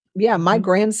 Yeah. My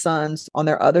grandsons on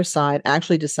their other side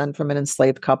actually descend from an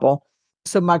enslaved couple.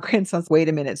 So my grandsons, wait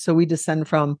a minute. So we descend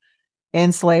from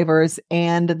enslavers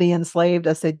and the enslaved.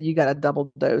 I said, you got a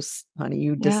double dose, honey.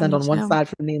 You descend on one side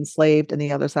from the enslaved and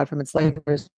the other side from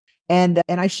enslavers. And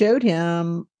I showed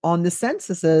him on the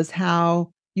censuses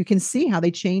how you can see how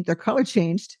they changed, their color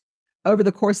changed over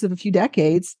the course of a few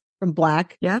decades, from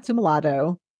black to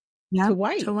mulatto to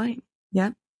white.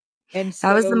 Yeah. And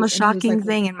that was the most shocking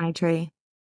thing in my tree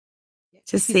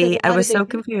to see. I was so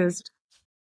confused.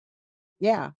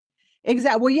 Yeah,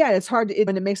 exactly. Well, yeah, it's hard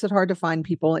and it makes it hard to find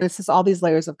people. It's just all these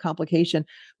layers of complication.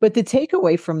 But the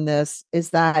takeaway from this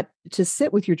is that to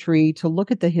sit with your tree, to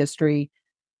look at the history,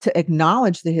 to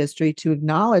acknowledge the history, to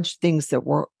acknowledge things that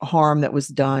were harm that was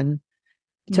done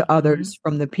to others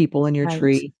from the people in your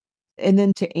tree, and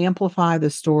then to amplify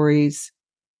the stories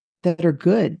that are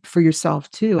good for yourself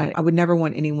too. I would never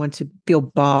want anyone to feel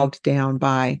bogged down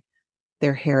by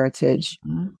their heritage,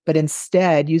 but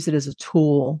instead use it as a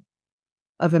tool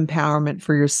of empowerment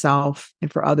for yourself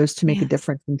and for others to make a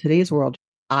difference in today's world.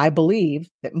 I believe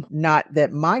that not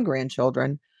that my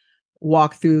grandchildren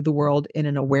walk through the world in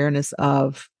an awareness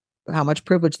of how much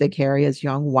privilege they carry as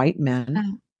young white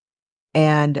men,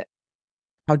 and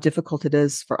how difficult it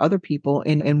is for other people.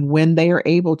 And when they are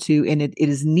able to, and it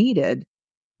is needed,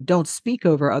 don't speak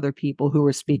over other people who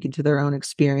are speaking to their own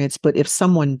experience. But if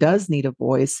someone does need a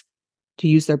voice, to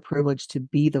use their privilege to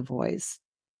be the voice.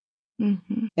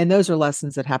 And those are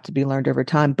lessons that have to be learned over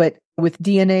time. But with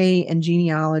DNA and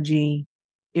genealogy,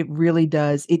 it really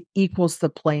does. It equals the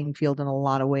playing field in a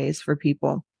lot of ways for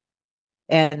people.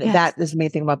 And Yes. that is the main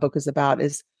thing my book is about,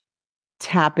 is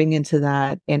tapping into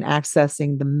that and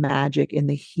accessing the magic and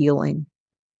the healing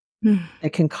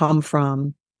that can come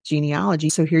from genealogy.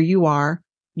 So here you are,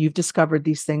 you've discovered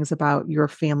these things about your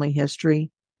family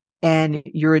history and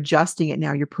you're adjusting it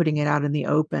now, you're putting it out in the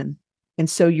open. And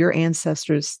so your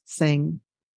ancestors sing,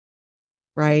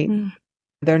 right?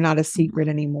 They're not a secret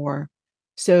anymore.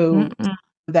 So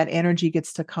that energy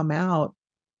gets to come out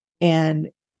and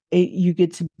you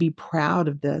get to be proud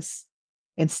of this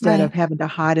instead of having to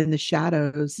hide in the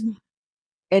shadows.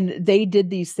 And they did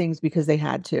these things because they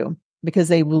had to, because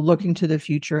they were looking to the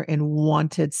future and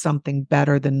wanted something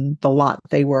better than the lot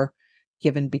they were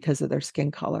given because of their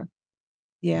skin color.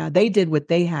 Yeah, they did what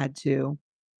they had to.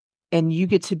 And you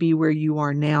get to be where you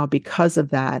are now because of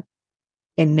that.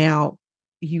 And now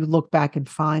you look back and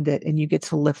find it and you get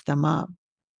to lift them up.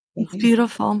 It's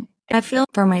beautiful. I feel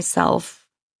for myself,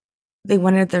 they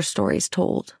wanted their stories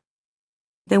told.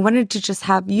 They wanted to just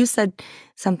have, you said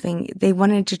something, they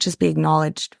wanted to just be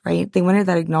acknowledged, right? They wanted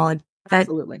that acknowledged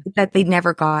that they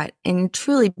never got. And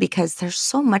truly, because there's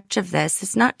so much of this,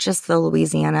 it's not just the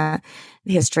Louisiana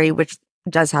history, which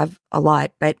does have a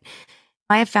lot, but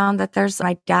I have found that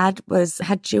my dad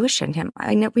had Jewish in him.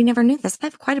 We never knew this. I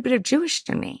have quite a bit of Jewish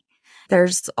in me.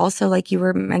 There's also, like you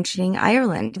were mentioning,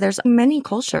 Ireland. There's many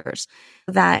cultures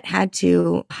that had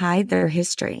to hide their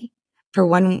history for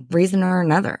one reason or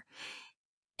another.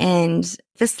 And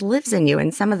this lives in you,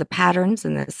 and some of the patterns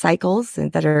and the cycles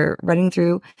that are running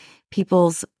through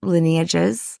people's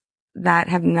lineages that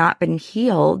have not been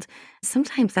healed.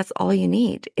 Sometimes that's all you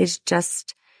need, is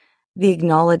just the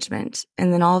acknowledgement.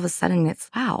 And then all of a sudden it's,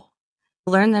 wow,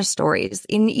 learn their stories.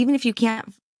 And even if you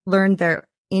can't learn their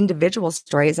individual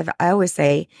stories, I always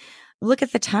say, look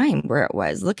at the time where it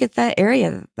was, look at the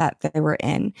area that they were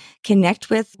in, connect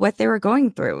with what they were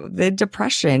going through, the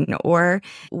depression or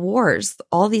wars.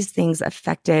 All these things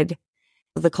affected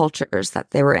the cultures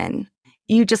that they were in.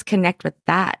 You just connect with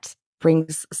that,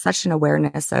 brings such an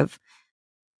awareness of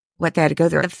what they had to go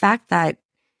through. The fact that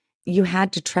you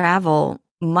had to travel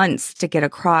months to get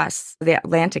across the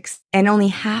Atlantic, and only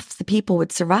half the people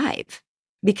would survive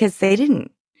because they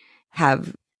didn't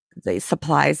have the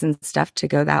supplies and stuff to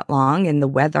go that long, and the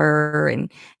weather,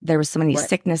 and there were so many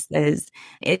sicknesses.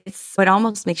 It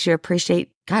almost makes you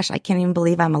appreciate, gosh, I can't even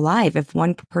believe I'm alive. If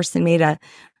one person made a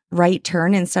right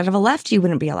turn instead of a left, you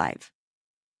wouldn't be alive.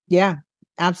 Yeah,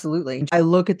 absolutely. I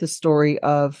look at the story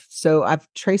so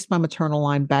I've traced my maternal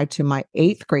line back to my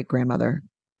 8th great grandmother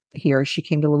here. She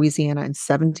came to Louisiana in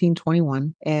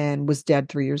 1721 and was dead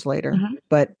 3 years later,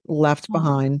 but left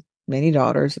behind many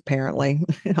daughters, apparently.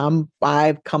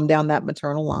 I've come down that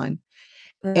maternal line.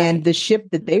 Right. And the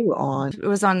ship that they were on, it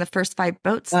was on the first 5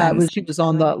 boats. Then she was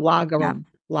on the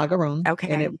Lagarone. Okay.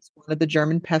 And it was one of the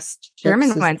German pest ships.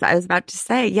 German ones. I was about to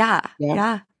say, yeah.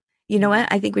 You know what?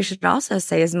 I think we should also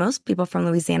say is most people from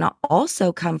Louisiana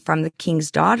also come from the King's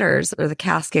Daughters or the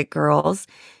Casket Girls.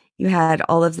 You had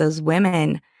all of those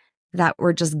women that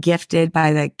were just gifted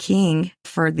by the king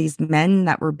for these men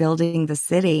that were building the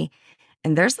city.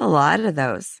 And there's a lot of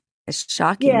those. It's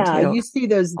shocking too. You see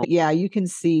those. Yeah, you can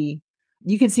see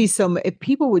if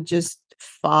people would just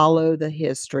follow the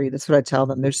history. That's what I tell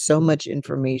them. There's so much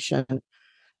information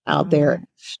out there.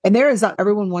 And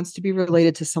everyone wants to be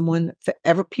related to someone.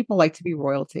 People like to be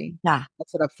royalty. Yeah.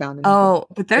 That's what I've found.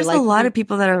 But there's a lot of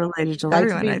people that are related to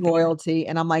everyone. To be royalty.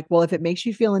 And I'm like, well, if it makes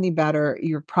you feel any better,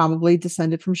 you're probably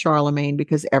descended from Charlemagne,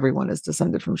 because everyone is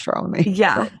descended from Charlemagne.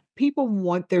 Yeah. So people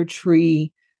want their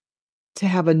tree to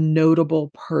have a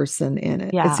notable person in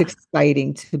it. Yeah. It's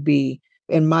exciting to be.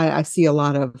 I see a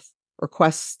lot of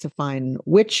requests to find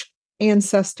witch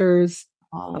ancestors.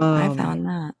 I found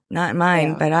that. Not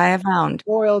mine, but I have found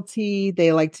royalty.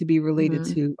 They like to be related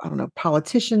to, I don't know,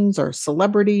 politicians or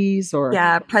celebrities or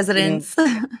presidents.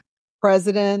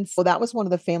 Presidents. Well, that was one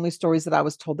of the family stories that I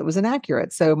was told that was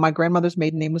inaccurate. So my grandmother's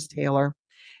maiden name was Taylor.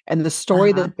 And the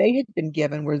story that they had been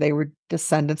given where they were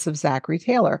descendants of Zachary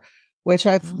Taylor, which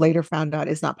I've later found out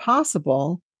is not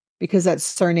possible, because that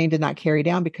surname did not carry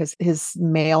down, because his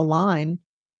male line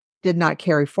did not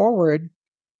carry forward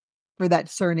for that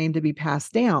surname to be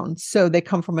passed down. So they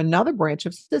come from another branch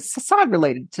of side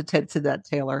related to that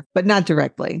Taylor, but not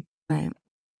directly. Right.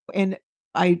 And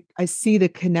I see the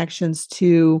connections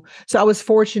to, so I was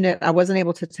fortunate. I wasn't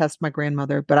able to test my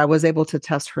grandmother, but I was able to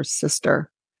test her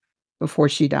sister before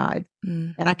she died.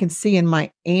 And I can see in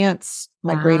my aunt's,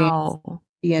 my great aunt's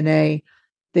DNA,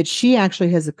 that she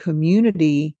actually has a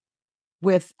community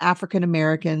with African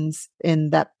Americans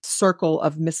in that circle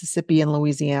of Mississippi and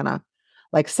Louisiana,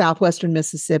 like southwestern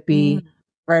Mississippi,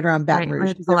 right around Baton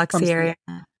Rouge. Biloxi area.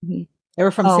 They were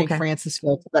from Oh, St. okay.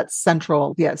 Francisville. That's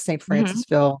central. Yeah, St. Hmm.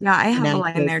 Francisville. Yeah, I have a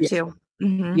line Connecticut. there Yeah. too.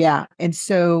 Hmm. Yeah. And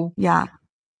so, Yeah.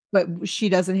 but she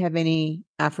doesn't have any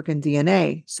African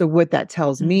DNA. So what that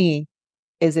tells Mhm. me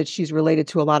is that she's related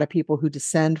to a lot of people who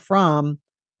descend from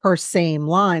her same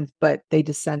lines, but they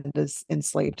descend as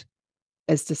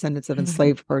descendants of Mhm.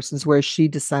 enslaved persons, where she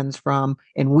descends from,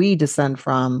 and we descend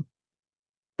from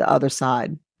the other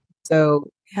side. So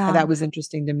Yeah. that was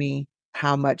interesting to me,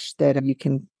 how much that you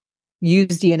can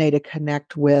use DNA to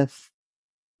connect with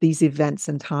these events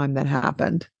in time that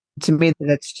happened. To me,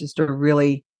 that's just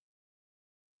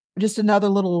another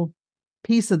little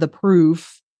piece of the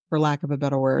proof, for lack of a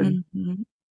better word. Mhm.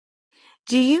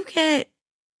 Do you get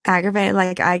aggravated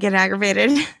like I get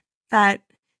aggravated that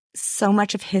so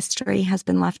much of history has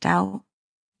been left out?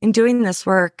 In doing this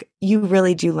work, you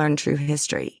really do learn true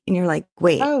history. And you're like,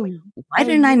 wait, Oh, why oh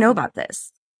didn't I know yeah. about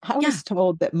this? I Yeah. was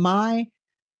told that my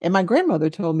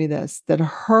grandmother told me this, that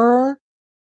her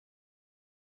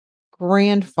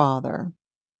grandfather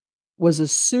was a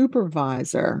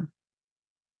supervisor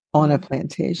on a Mm.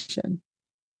 plantation.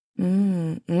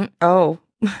 Oh.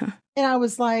 And I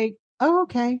was like, oh,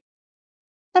 okay.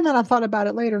 And then I thought about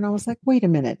it later and I was like, wait a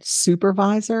minute,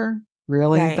 supervisor?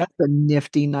 Really? Right. That's a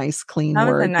nifty, nice, clean That was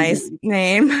a word to nice use.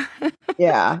 name.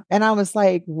 Yeah. And I was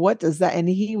like, what does that? And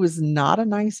he was not a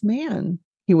nice man.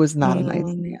 He was not a nice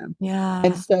man. And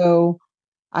Yeah. so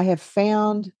I have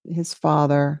found his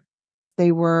father.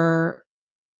 They were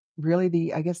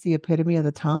really I guess, the epitome of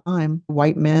the time.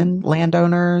 White men,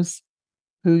 landowners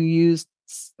who used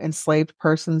enslaved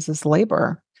persons as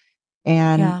labor.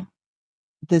 And Yeah.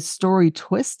 the story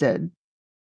twisted.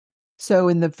 So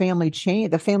in the family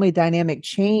dynamic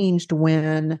changed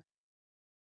when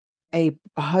a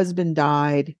husband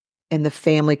died and the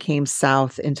family came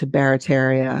south into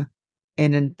Barataria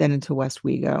and then into West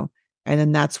Wego. And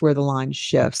then that's where the line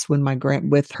shifts when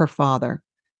with her father.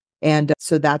 And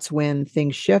so that's when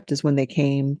things shift, is when they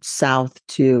came south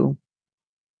to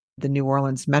the New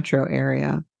Orleans metro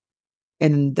area,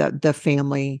 and the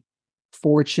family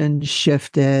fortune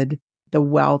shifted, the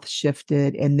wealth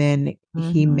shifted, and then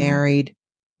he Hmm. married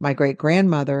my great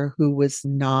grandmother, who was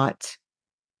not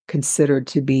considered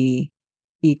to be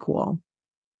equal,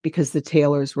 because the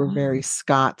Taylors were very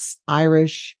Scots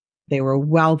Irish. They were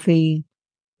wealthy.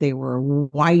 They were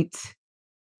white.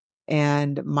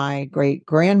 And my great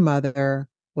grandmother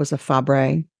was a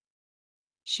Fabre.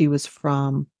 She was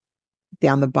from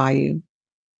down the bayou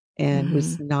and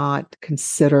was Hmm. not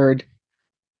considered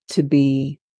to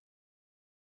be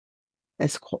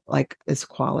as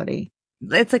quality.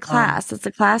 It's a Um, class. It's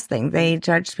a class thing. They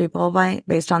judge people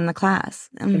based on the class.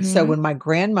 and so Hmm. when my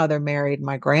grandmother married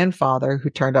my grandfather, who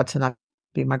turned out to not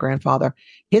be my grandfather,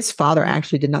 his father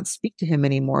actually did not speak to him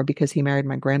anymore because he married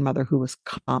my grandmother, who was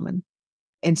common.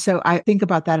 And so I think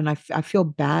about that, and I feel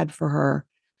bad for her,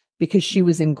 because she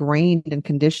was ingrained and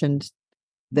conditioned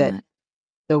that What?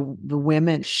 the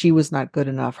women, she was not good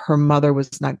enough. Her mother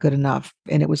was not good enough.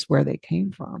 And it was where they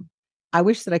came from. I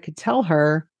wish that I could tell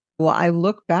her, well, I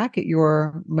look back at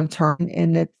your maternal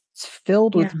and it's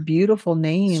filled Yeah. with beautiful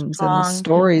names and the Strong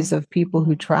stories people. of people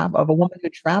who travel, of a woman who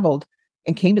traveled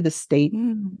and came to the state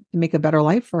Mm. to make a better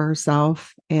life for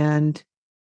herself. And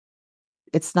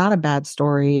it's not a bad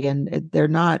story, and they're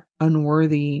not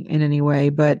unworthy in any way.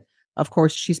 But of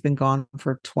course, she's been gone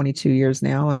for 22 years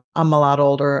now. I'm a lot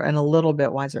older and a little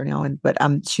bit wiser now, but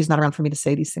she's not around for me to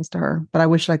say these things to her. But I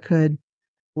wish I could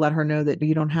let her know that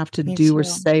you don't have to Me do or too.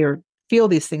 say or feel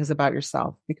these things about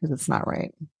yourself, because it's not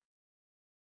right.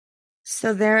 So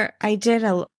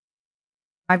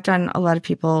I've done a lot of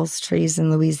people's trees in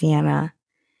Louisiana,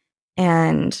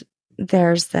 and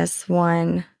there's this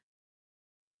one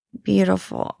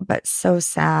beautiful, but so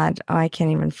sad. Oh, I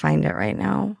can't even find it right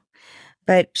now.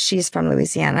 But she's from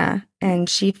Louisiana, and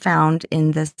she found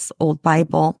in this old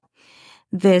Bible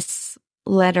this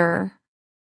letter,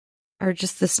 or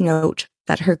just this note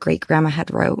that her great grandma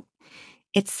had wrote.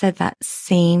 It said that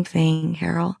same thing,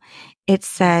 Carol. It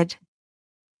said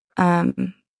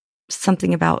um,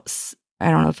 something about, I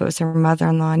don't know if it was her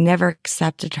mother-in-law, never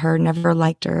accepted her, never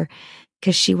liked her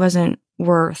because she wasn't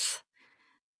worth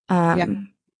Yeah.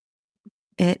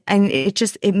 it. And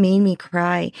it made me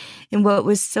cry. And what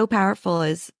was so powerful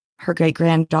is her great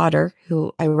granddaughter,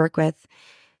 who I work with,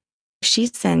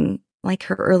 she's in like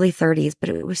her early 30s, but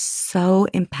it was so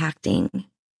impacting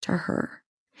to her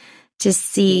to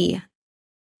see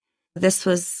this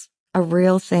was a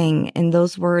real thing. And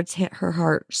those words hit her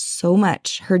heart so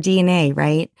much, her DNA,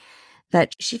 right?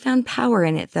 That she found power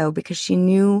in it though, because she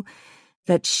knew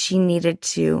that she needed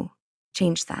to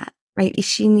change that, right?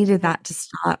 She needed that to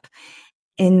stop.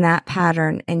 in that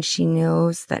pattern, and she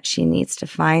knows that she needs to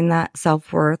find that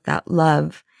self-worth, that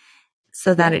love,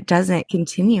 so that it doesn't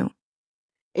continue.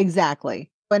 Exactly.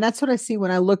 And that's what I see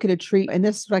when I look at a tree. And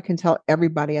this is what I can tell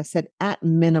everybody. I said, at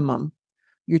minimum,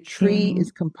 your tree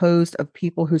is composed of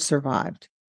people who survived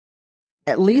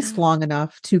at least long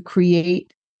enough to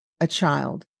create a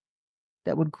child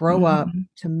that would grow up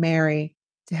to marry,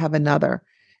 to have another.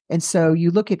 And so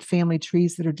you look at family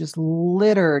trees that are just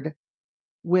littered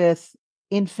with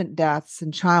infant deaths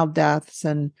and child deaths,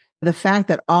 and the fact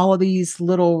that all of these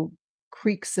little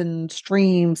creeks and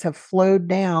streams have flowed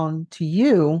down to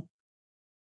you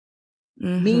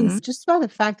means just by the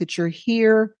fact that you're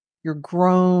here, you're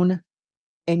grown,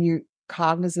 and you're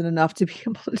cognizant enough to be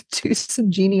able to do some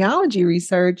genealogy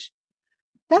research.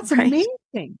 That's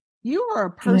amazing. You are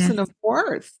a person of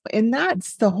worth. And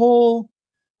that's the whole,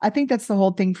 I think that's the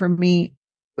whole thing for me,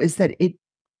 is that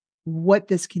what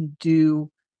this can do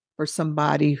for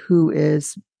somebody who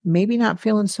is maybe not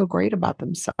feeling so great about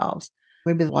themselves.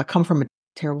 Maybe, well, I come from a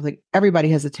terrible thing. Everybody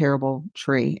has a terrible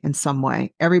tree in some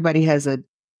way. Everybody has a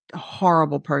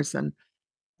horrible person.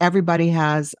 Everybody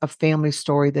has a family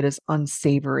story that is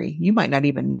unsavory. You might not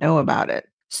even know about it.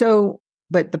 So,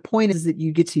 but the point is that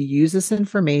you get to use this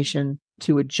information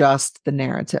to adjust the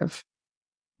narrative.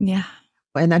 Yeah.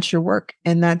 And that's your work.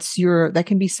 And that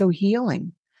can be so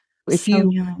healing. If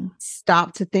you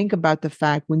stop to think about the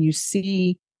fact when you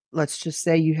see, let's just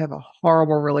say you have a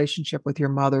horrible relationship with your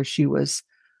mother, she was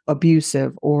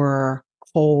abusive or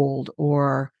cold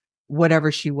or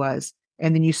whatever she was.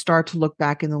 And then you start to look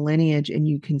back in the lineage and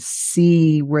you can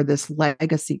see where this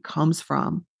legacy comes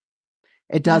from.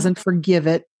 It doesn't forgive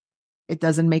it. It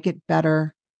doesn't make it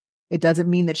better. It doesn't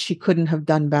mean that she couldn't have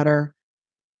done better,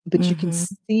 but you can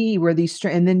see where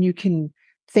and then you can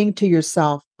think to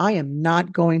yourself, I am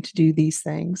not going to do these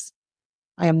things.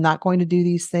 I am not going to do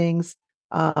these things.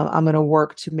 I'm going to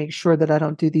work to make sure that I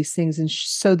don't do these things. And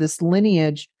so this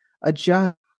lineage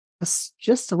adjusts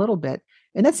just a little bit.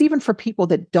 And that's even for people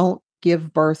that don't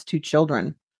give birth to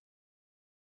children.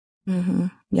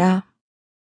 Yeah.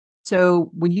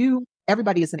 So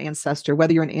everybody is an ancestor,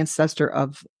 whether you're an ancestor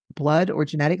of blood or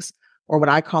genetics, or what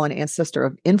I call an ancestor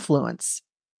of influence.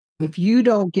 If you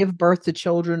don't give birth to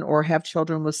children or have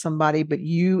children with somebody, but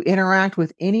you interact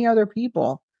with any other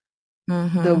people,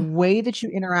 the way that you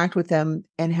interact with them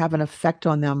and have an effect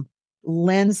on them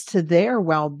lends to their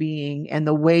well-being and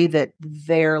the way that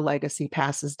their legacy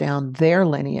passes down their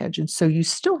lineage. And so you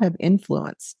still have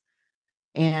influence.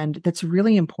 And that's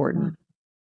really important.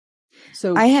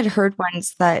 So I had heard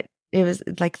once that it was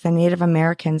like the Native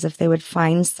Americans, if they would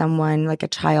find someone like a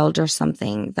child or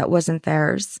something that wasn't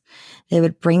theirs, they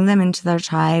would bring them into their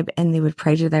tribe and they would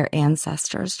pray to their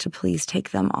ancestors to please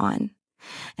take them on.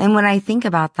 And when I think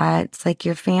about that, it's like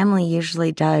your family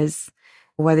usually does,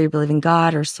 whether you believe in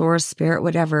God or source, spirit,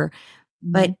 whatever.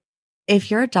 But if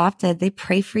you're adopted, they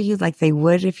pray for you like they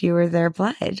would if you were their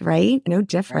blood, right? No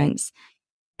difference.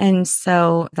 Right. And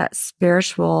so that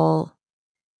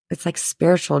it's like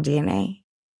spiritual DNA.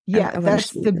 Yeah,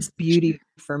 that's the beauty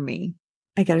for me.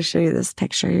 I got to show you this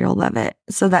picture. You'll love it.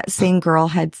 So that same girl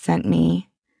had sent me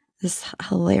this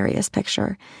hilarious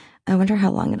picture. I wonder how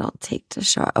long it'll take to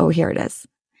show. Oh, here it is.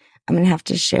 I'm going to have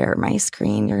to share my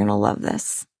screen. You're going to love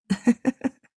this.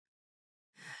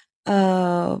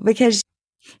 Oh, because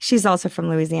she's also from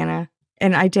Louisiana.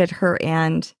 And I did her,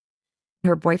 and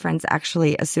her boyfriend's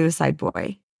actually a suicide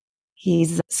boy.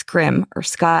 He's Scrim or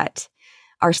Scott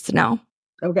Arsenault.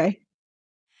 Okay.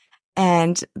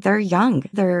 And they're young.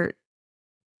 They're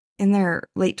in their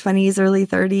late 20s, early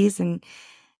 30s. And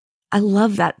I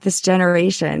love that this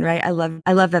generation, right? I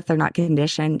love that they're not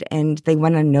conditioned and they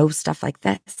want to know stuff like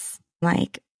this.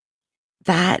 Like,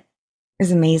 that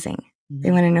is amazing. They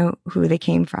want to know who they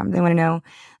came from. They want to know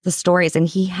the stories. And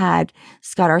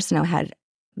Scott Arsenault had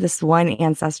this one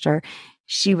ancestor.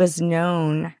 She was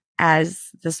known as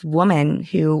this woman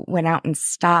who went out and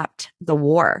stopped the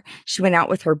war. She went out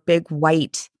with her big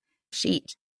white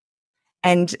sheet.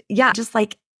 And yeah, just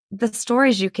like the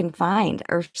stories you can find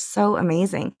are so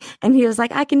amazing. And he was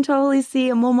like, I can totally see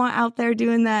a mama out there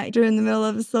doing that during the middle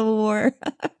of the Civil War,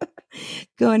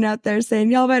 going out there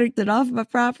saying, y'all better get off my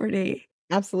property.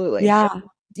 Absolutely. Yeah.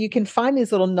 You can find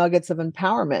these little nuggets of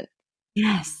empowerment.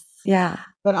 Yes. Yeah.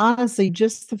 But honestly,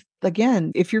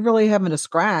 again, if you're really having a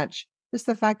scratch, just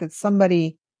the fact that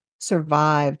somebody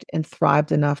survived and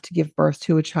thrived enough to give birth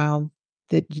to a child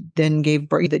that then gave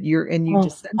birth, that you're in you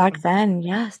just back then.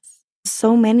 Yes.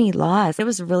 So many laws. It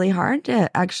was really hard to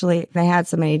they had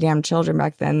so many damn children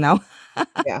back then, though.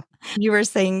 Yeah. You were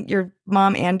saying your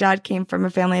mom and dad came from a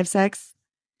family of six?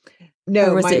 No,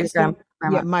 or was it your grandma?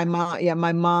 Yeah,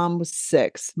 my mom was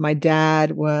 6. My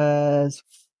dad was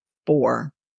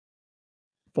 4.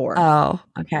 4. Oh,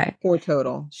 okay. 4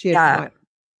 total. She had Yeah. 5.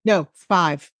 No,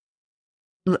 5.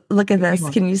 Look at Hang this.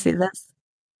 on. Can you see this?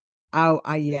 Oh,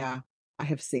 yeah, I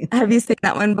have seen. Have you seen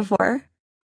that one before?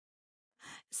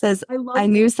 It says, I love I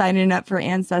knew signing up for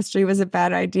Ancestry was a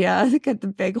bad idea. Look at the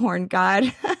bighorn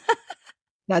god.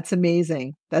 That's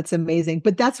amazing. That's amazing.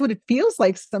 But that's what it feels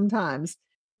like sometimes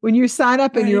when you sign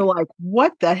up and you're Right. like,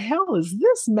 what the hell is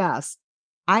this mess?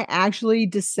 I actually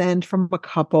descend from a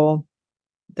couple.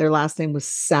 Their last name was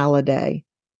Saladay,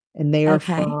 and they are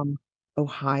Okay. from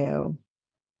Ohio.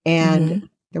 And Hmm.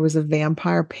 there was a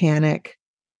vampire panic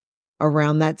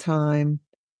around that time.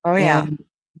 Oh, yeah. And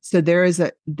so there is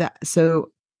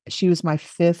so she was my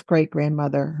 5th great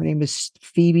grandmother. Her name is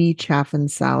Phoebe Chaffin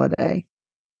Saladay.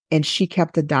 And she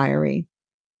kept a diary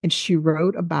and she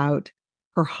wrote about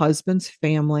her husband's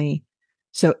family.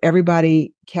 So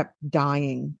everybody kept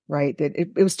dying, right? That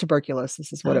it was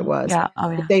tuberculosis, is what it Oh, was. yeah. Oh,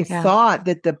 But yeah. they Yeah. thought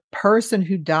that the person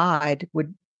who died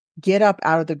would get up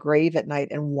out of the grave at night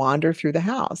and wander through the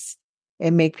house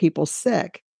and make people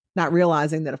sick, not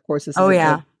realizing that, of course, this Oh, isn't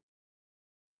what, yeah.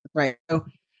 right? So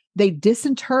they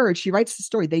disinterred, she writes the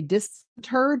story, they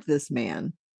disinterred this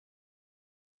man,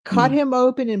 cut Mm. him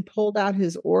open and pulled out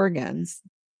his organs,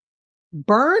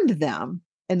 burned them,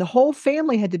 and the whole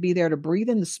family had to be there to breathe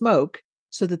in the smoke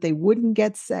so that they wouldn't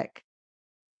get sick.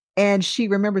 And she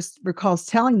recalls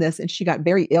telling this, and she got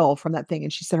very ill from that thing.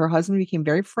 And she said her husband became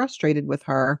very frustrated with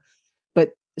her,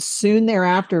 but soon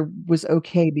thereafter was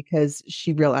okay because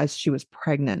she realized she was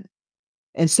pregnant.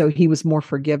 And so he was more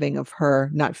forgiving of her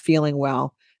not feeling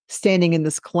well, standing in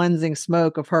this cleansing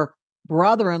smoke of her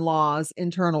brother-in-law's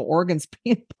internal organs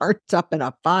being burnt up in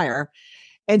a fire.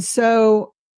 And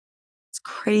so It's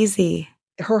crazy.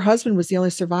 her husband was the only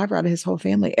survivor out of his whole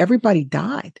family. Everybody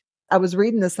died. I was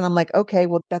reading this and I'm like, okay,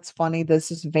 well, that's funny.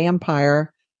 This is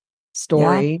vampire Yeah.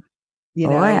 story, Oh,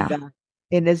 yeah.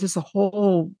 and there's just a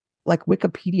whole like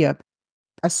Wikipedia,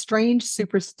 a strange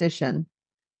superstition.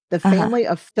 The Uh-huh. family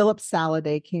of Philip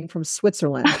Saladay came from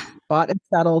Switzerland, bought and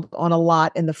settled on a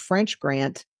lot in the French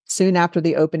Grant soon after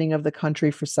the opening of the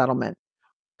country for settlement.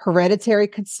 Hereditary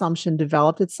consumption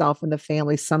developed itself in the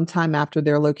family sometime after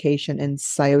their location in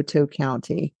Scioto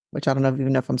County, which I don't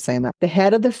even know if I'm saying that. The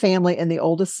head of the family and the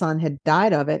oldest son had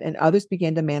died of it, and others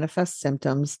began to manifest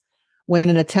symptoms when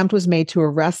an attempt was made to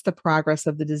arrest the progress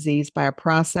of the disease by a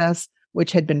process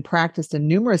which had been practiced in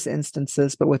numerous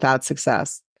instances, but without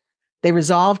success. They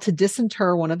resolved to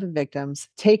disinter one of the victims,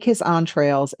 take his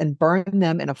entrails, and burn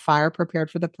them in a fire prepared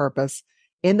for the purpose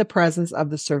in the presence of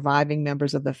the surviving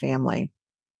members of the family.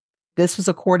 This was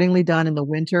accordingly done in the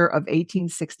winter of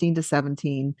 1816 to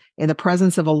 17 in the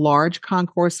presence of a large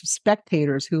concourse of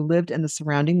spectators who lived in the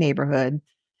surrounding neighborhood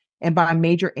and by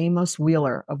Major Amos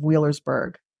Wheeler of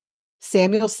Wheelersburg.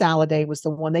 Samuel Saladay was the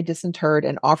one they disinterred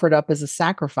and offered up as a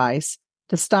sacrifice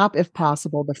to stop, if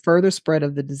possible, the further spread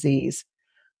of the disease.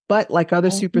 But like other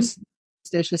Mhm.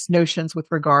 superstitious notions with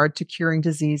regard to curing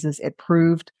diseases, it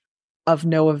proved of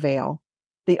no avail.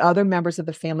 The other members of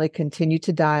the family continued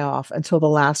to die off until the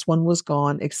last one was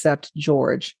gone, except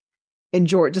George. And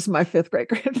George is my 5th great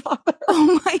grandfather.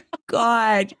 Oh, my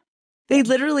God. They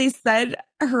literally said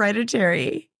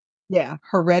hereditary. Yeah,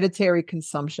 hereditary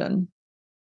consumption.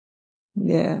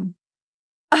 Yeah.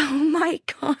 Oh, my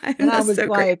God. And I That's was so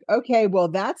great. like, okay, well,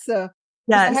 because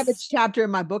I have a Yes. chapter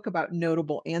in my book about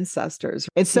notable ancestors.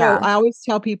 And so Yeah. I always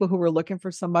tell people who are looking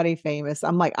for somebody famous,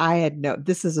 I'm like,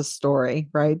 this is a story,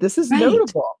 right? This is Right.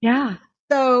 notable. Yeah.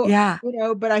 So, Yeah.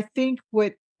 but I think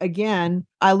again,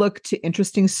 I look to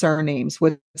interesting surnames.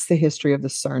 What's the history of the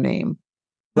surname?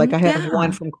 Like I have one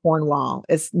Yeah. from Cornwall.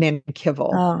 It's named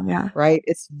Kivell, Oh, yeah. right?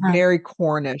 It's Yeah. very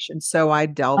Cornish. And so I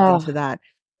delved Oh, into that.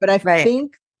 But I right.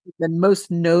 think the most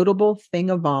notable thing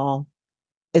of all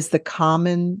is the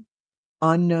common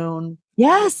unknown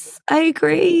Yes, I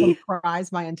agree.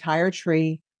 comprise my entire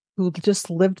tree who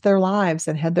just lived their lives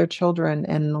and had their children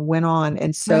and went on. And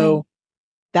Right. so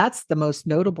that's the most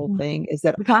notable thing is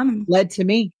that The common. led to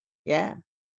me. Yeah.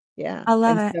 Yeah. I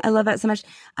love And it. so I love that so much.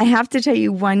 I have to tell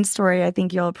you one story I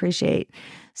think you'll appreciate.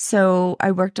 So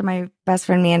I worked on my best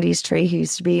friend Mandy's tree, who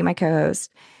used to be my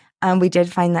co-host. We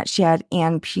did find that she had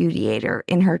Amputiator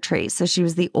in her tree. So she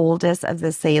was the oldest of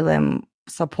the Salem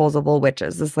supposable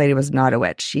witches. This lady was not a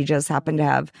witch. She just happened to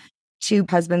have 2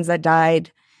 husbands that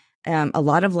died, a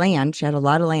lot of land. She had a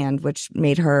lot of land, which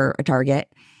made her a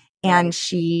target. And right.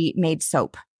 she made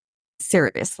soap.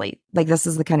 Seriously. Like, this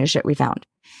is the kind of shit we found.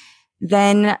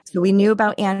 Then, so we knew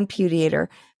about Amputiator,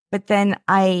 but then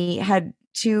I had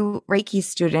two Reiki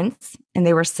students, and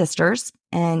they were sisters,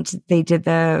 and they did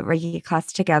the Reiki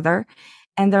class together,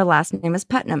 and their last name is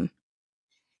Putnam.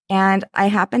 And I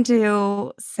happened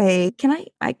to say, can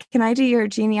I do your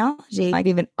genealogy? I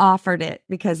even offered it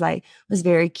because I was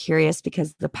very curious,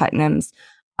 because the Putnams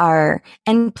are,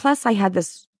 and plus I had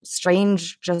this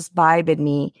strange just vibe in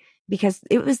me because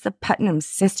it was the Putnam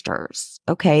sisters,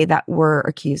 okay, that were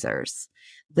accusers,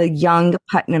 the young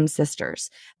Putnam sisters.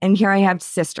 And here I have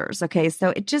sisters, okay? So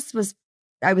it just was,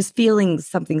 I was feeling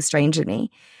something strange in me.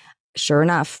 Sure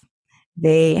enough,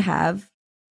 they have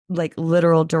like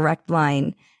literal direct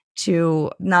line to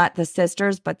not the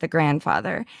sisters, but the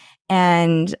grandfather.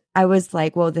 And I was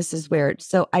like, well, this is weird.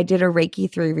 So I did a Reiki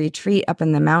 3 retreat up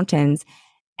in the mountains,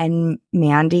 and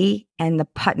Mandy and the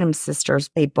Putnam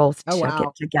sisters, they both took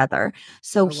it together.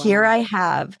 So here I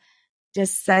have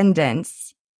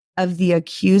descendants of the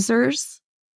accusers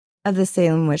of the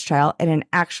Salem witch trial and an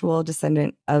actual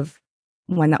descendant of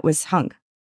one that was hung.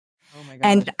 Oh my God.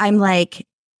 And I'm like,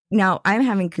 now I'm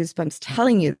having goosebumps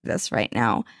telling you this right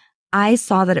now. I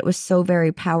saw that it was so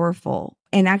very powerful.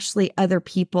 And actually other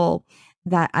people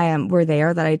that were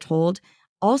there that I told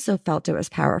also felt it was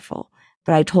powerful.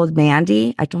 But I told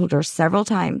Mandy, I told her several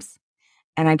times,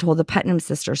 and I told the Putnam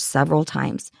sisters several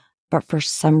times, but for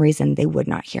some reason they would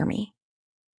not hear me.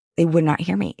 They would not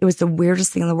hear me. It was the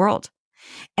weirdest thing in the world.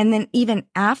 And then even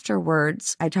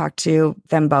afterwards, I talked to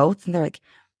them both, and they're like,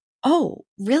 oh,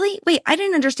 really? Wait, I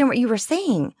didn't understand what you were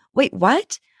saying. Wait,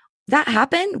 what? That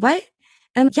happened? What?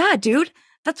 And yeah, dude,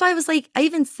 that's why I was like, I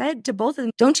even said to both of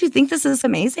them, don't you think this is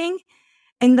amazing?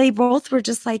 And they both were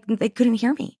just like, they couldn't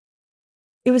hear me.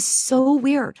 It was so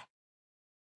weird.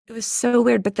 It was so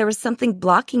weird, but there was something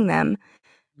blocking them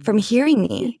from hearing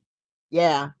me.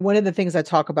 Yeah. One of the things I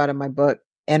talk about in my book,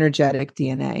 energetic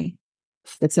DNA,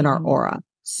 that's in our aura.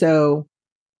 So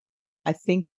I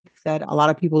think that a lot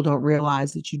of people don't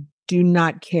realize that you do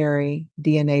not carry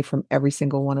DNA from every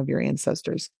single one of your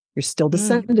ancestors. You're still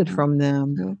descended from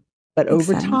them, but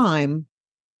over time,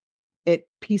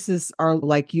 pieces are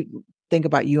like, you think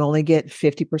about, you only get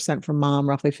 50% from mom,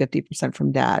 roughly 50%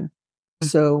 from dad.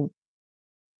 So,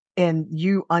 and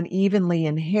you unevenly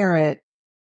inherit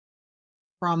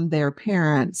from their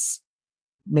parents.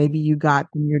 Maybe you got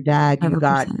from your dad, you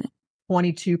got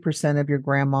 22% of your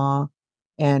grandma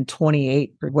and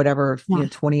 28 or whatever,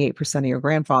 28% of your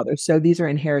grandfather. So these are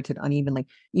inherited unevenly.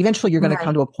 Eventually you're going to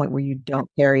come to a point where you don't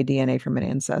carry DNA from an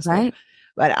ancestor. Right.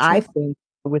 But I think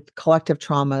with collective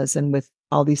traumas and with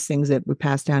all these things that we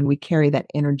pass down, we carry that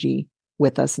energy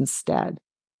with us instead.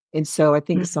 And so I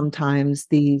think sometimes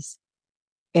these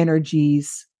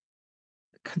energies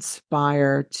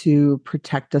conspire to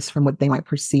protect us from what they might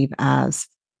perceive as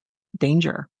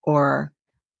danger or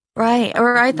right.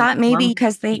 Or I thought maybe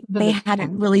because they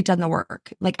hadn't really done the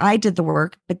work. Like I did the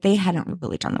work, but they hadn't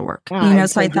really done the work. So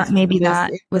I thought maybe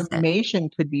that was information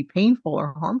could be painful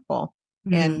or harmful.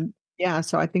 And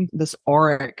so I think this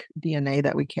auric DNA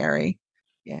that we carry.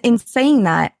 Yeah. In saying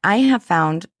that, I have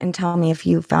found, and tell me if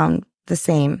you found the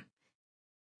same,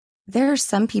 there are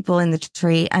some people in the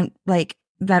tree and like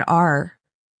that are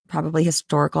probably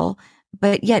historical,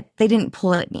 but yet they didn't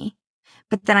pull at me.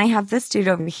 But then I have this dude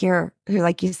over here who,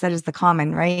 like you said, is the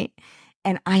common, right?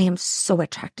 And I am so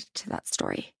attracted to that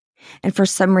story. And for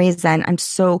some reason, I'm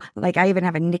so, like, I even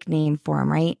have a nickname for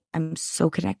him, right? I'm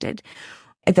so connected.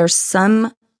 There's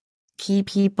some key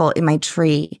people in my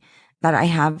tree that I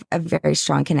have a very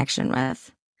strong connection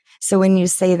with. So when you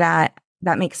say that,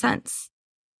 that makes sense.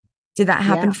 Did that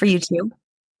happen for you too?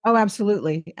 Oh,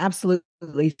 absolutely.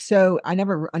 Absolutely. So I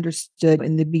never understood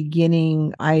in the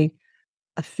beginning. I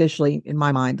officially, in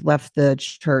my mind, left the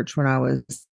church when I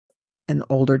was an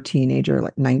older teenager,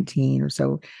 like 19 or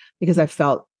so, because I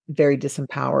felt very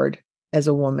disempowered as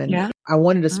a woman. Yeah. I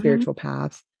wanted a spiritual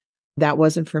path. That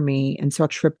wasn't for me. And so I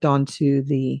tripped onto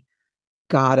the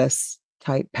goddess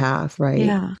type path, right?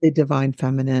 Yeah. The divine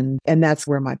feminine. And that's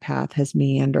where my path has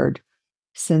meandered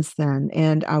since then.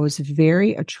 And I was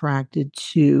very attracted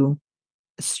to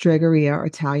Stregoria, or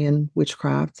Italian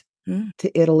witchcraft,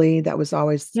 to Italy. That was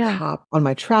always top on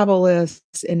my travel list.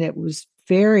 And it was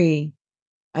I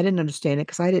didn't understand it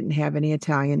because I didn't have any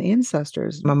Italian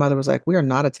ancestors. My mother was like, "We are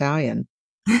not Italian."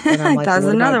 And I'm like, that's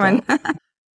another one.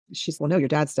 She's, "Well, no, your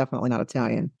dad's definitely not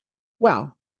Italian."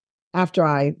 Well, after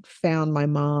I found my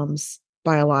mom's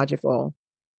biological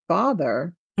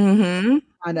father, her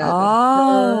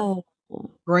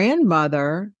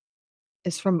grandmother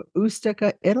is from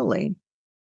Ustica, Italy.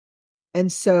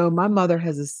 And so my mother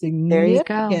has a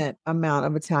significant amount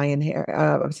of Italian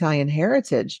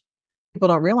heritage. People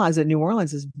don't realize that New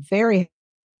Orleans is very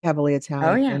heavily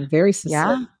Italian and very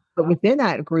Sicilian. But within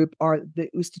that group are the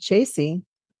Ustachesi,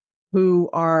 who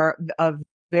are a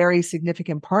very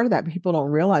significant part of that. People don't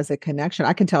realize the connection.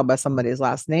 I can tell by somebody's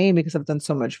last name because I've done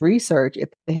so much research if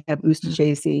they have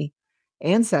Ustachesi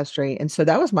ancestry. And so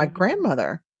that was my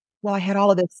grandmother. Well, I had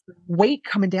all of this weight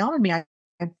coming down on me. I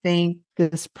think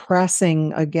this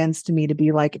pressing against me to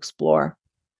be like, explore.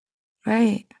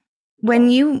 Right. When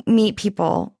you meet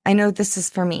people, I know this is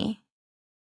for me,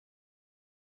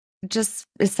 just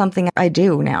is something I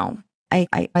do now.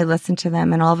 I listen to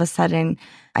them and all of a sudden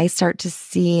I start to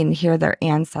see and hear their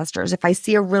ancestors. If I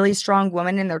see a really strong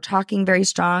woman and they're talking very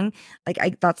strong,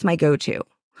 that's my go-to.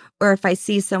 Or if I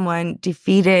see someone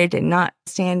defeated and not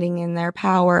standing in their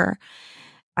power,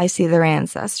 I see their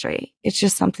ancestry. It's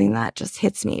just something that just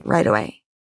hits me right away.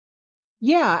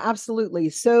 Yeah, absolutely.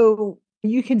 So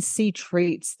you can see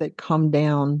traits that come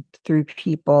down through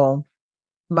people.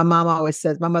 My mom always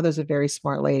says, my mother's a very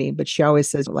smart lady, but she always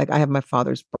says, like, I have my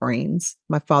father's brains.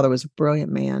 My father was a brilliant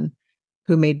man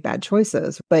who made bad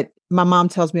choices. But my mom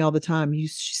tells me all the time, she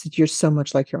said, you're so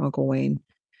much like your Uncle Wayne.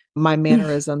 My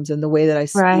mannerisms and the way that I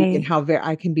speak and how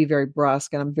I can be very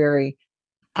brusque and I'm very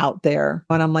out there.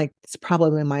 And I'm like, it's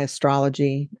probably my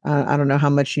astrology. I don't know how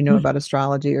much you know about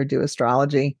astrology or do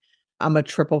astrology. I'm a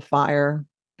triple fire,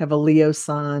 have a Leo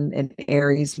sun, an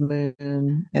Aries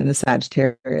moon, and a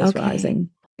Sagittarius rising.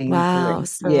 Wow.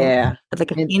 So yeah.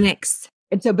 Like a phoenix.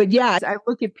 And so, but yeah, I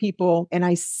look at people and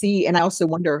I see, and I also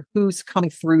wonder who's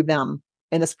coming through them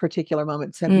in this particular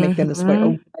moment to make them this way.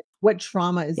 Or what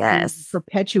trauma is being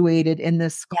perpetuated in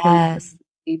this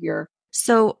behavior.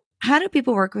 So how do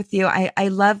people work with you? I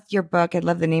love your book. I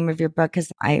love the name of your book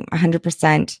because I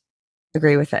 100%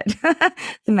 agree with it.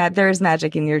 There is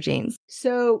magic in your genes.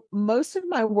 So most of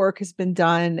my work has been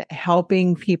done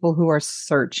helping people who are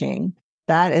searching.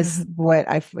 That is what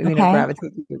I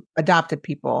gravitate to. Adopted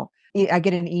people. I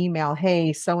get an email,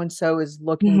 hey, so-and-so is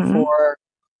looking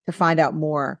to find out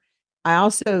more. I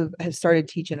also have started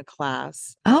teaching a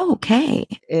class. Oh, okay.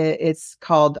 It's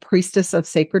called Priestess of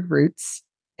Sacred Roots.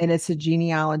 And it's a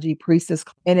genealogy priestess.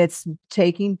 And it's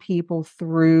taking people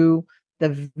through the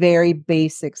very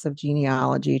basics of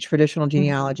genealogy, traditional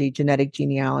genealogy, genetic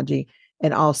genealogy,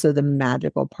 and also the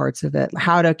magical parts of it.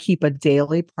 How to keep a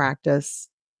daily practice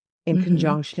in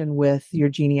conjunction with your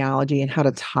genealogy and how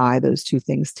to tie those two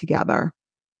things together.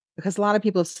 Because a lot of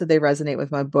people have said they resonate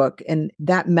with my book, and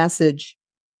that message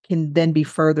can then be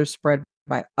further spread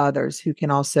by others who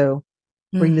can also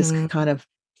bring this kind of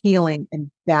healing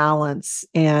and balance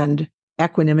and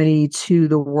equanimity to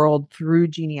the world through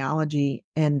genealogy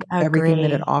and everything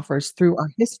that it offers through our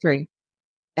history.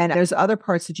 And there's other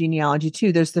parts of genealogy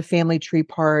too. There's the family tree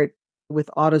part with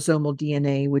autosomal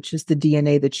DNA, which is the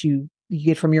DNA that you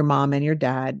get from your mom and your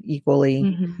dad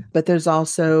equally. But there's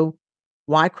also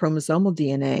Y chromosomal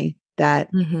DNA that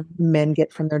men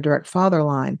get from their direct father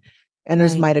line. And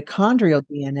there's mitochondrial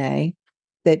DNA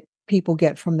that people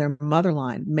get from their mother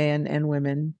line. Men and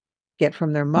women get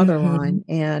from their mother line.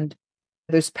 And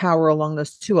there's power along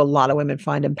those two. A lot of women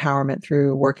find empowerment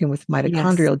through working with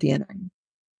mitochondrial DNA.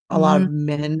 A lot of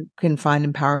men can find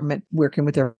empowerment working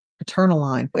with their paternal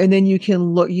line. And then you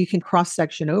can cross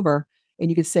section over and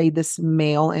you could say this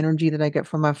male energy that I get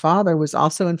from my father was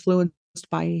also influenced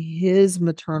by his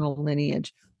maternal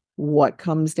lineage. What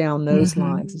comes down those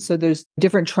lines? And so there's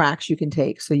different tracks you can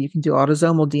take. So you can do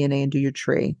autosomal DNA and do your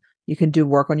tree. You can do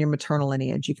work on your maternal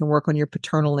lineage. You can work on your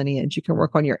paternal lineage. You can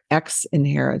work on your X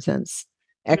inheritance,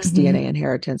 X DNA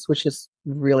inheritance, which is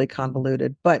really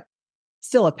convoluted, but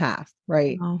still a path,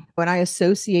 right? When I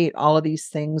associate all of these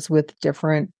things with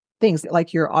different things,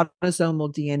 like your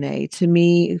autosomal DNA, to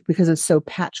me, because it's so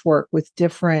patchwork with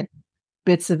different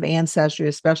bits of ancestry,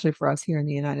 especially for us here in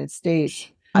the United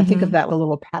States, I think of that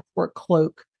little patchwork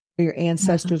cloak where your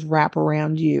ancestors wrap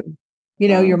around you. You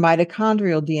know, your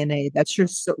mitochondrial DNA, that's your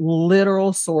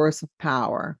literal source of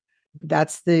power.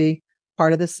 That's the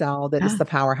part of the cell that is the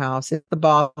powerhouse. It's the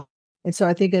ball. And so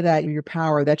I think of that, your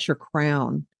power, that's your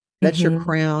crown. That's your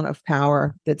crown of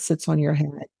power that sits on your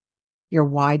head. Your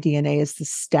Y DNA is the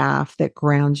staff that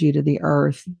grounds you to the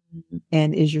earth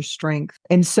and is your strength.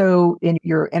 And so in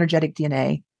your energetic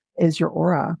DNA is your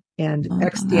aura. And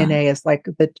X DNA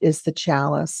is the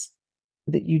chalice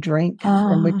that you drink,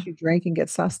 from which you drink and get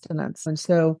sustenance. And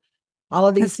so all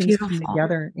of these things come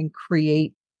together and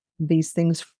create these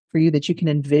things for you that you can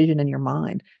envision in your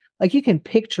mind. Like you can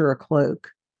picture a cloak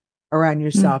around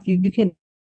yourself. You can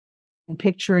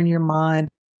picture in your mind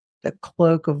the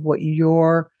cloak of what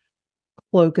your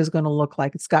cloak is going to look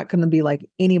like. It's not going to be like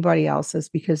anybody else's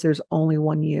because there's only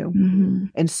one you.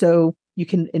 And so you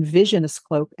can envision this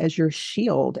cloak as your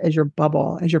shield, as your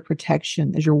bubble, as your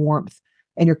protection, as your warmth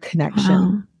and your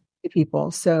connection. to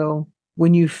people. So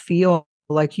when you feel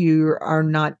like you are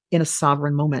not in a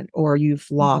sovereign moment or you've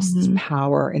lost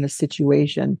power in a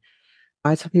situation,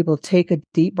 I tell people take a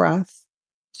deep breath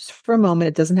just for a moment.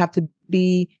 It doesn't have to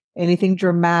be anything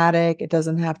dramatic. It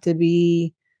doesn't have to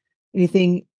be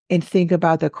anything. And think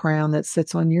about the crown that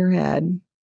sits on your head,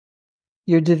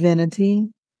 your divinity,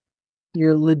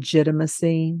 your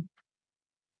legitimacy,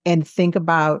 and think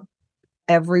about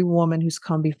every woman who's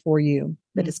come before you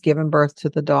that has given birth to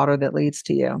the daughter that leads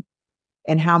to you,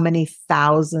 and how many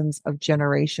thousands of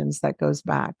generations that goes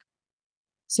back.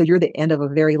 So you're the end of a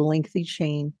very lengthy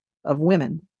chain of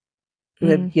women who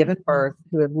have given birth,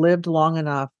 who have lived long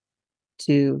enough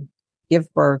to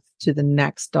give birth to the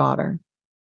next daughter.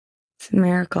 It's a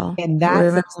miracle. And that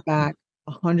goes back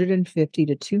 150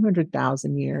 to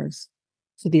 200,000 years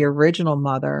to the original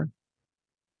mother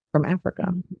from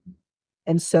Africa.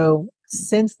 And so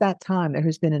since that time, there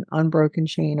has been an unbroken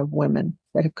chain of women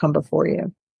that have come before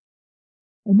you.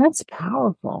 And that's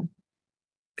powerful.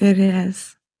 It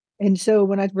is. And so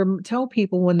when I tell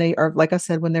people when they are, like I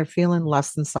said, when they're feeling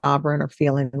less than sovereign or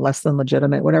feeling less than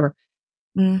legitimate, whatever,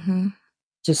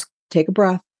 just take a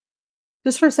breath.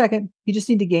 Just for a second. You just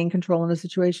need to gain control in the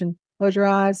situation. Close your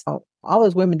eyes. Oh, all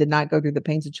those women did not go through the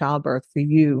pains of childbirth for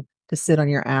you to sit on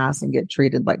your ass and get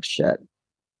treated like shit.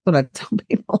 That's what I tell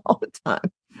people all the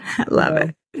time. I love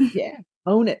it. Yeah.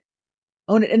 Own it.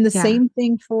 Own it. And the same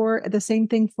thing for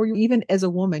you. Even as a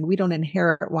woman, we don't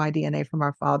inherit Y DNA from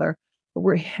our father, but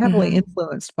we're heavily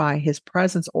influenced by his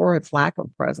presence or its lack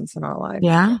of presence in our life.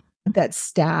 Yeah. That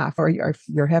staff, or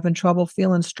you're having trouble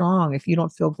feeling strong, if you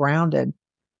don't feel grounded,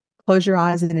 close your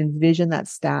eyes and envision that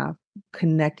staff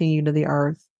connecting you to the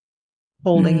earth,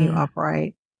 holding you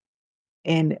upright,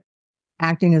 and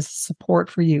acting as support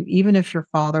for you. Even if your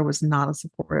father was not a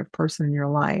supportive person in your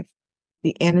life,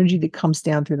 the energy that comes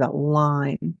down through that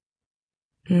line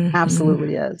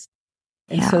absolutely is.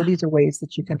 And so these are ways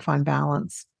that you can find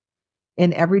balance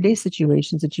in everyday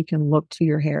situations, that you can look to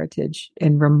your heritage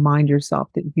and remind yourself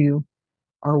that you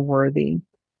are worthy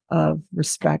of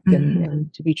respect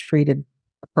and to be treated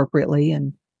appropriately,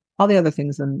 and all the other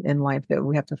things in life that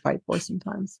we have to fight for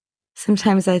sometimes.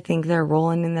 Sometimes I think they're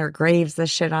rolling in their graves, the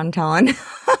shit I'm telling.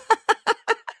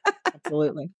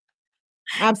 Absolutely.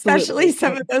 Especially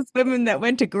some of those women that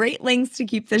went to great lengths to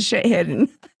keep the shit hidden.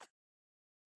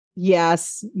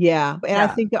 Yes. Yeah.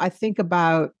 And I think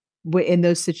about in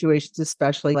those situations,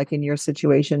 especially like in your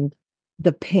situation,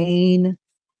 the pain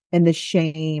and the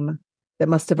shame that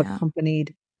must have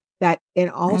accompanied that. And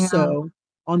also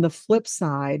on the flip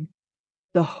side,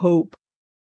 the hope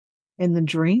and the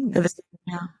dreams.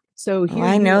 So here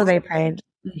I know they prayed.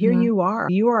 Here you are.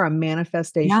 You are a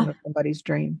manifestation of somebody's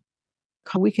dream.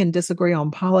 We can disagree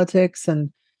on politics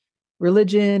and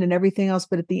religion and everything else,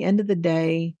 but at the end of the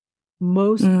day,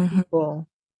 most people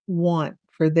want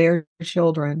for their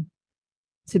children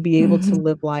to be able to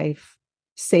live life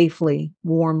safely,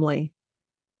 warmly,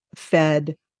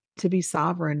 fed, to be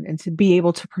sovereign, and to be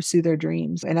able to pursue their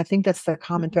dreams. And I think that's the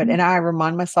common thread. And I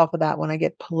remind myself of that when I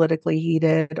get politically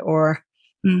heated or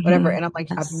whatever. And I'm like,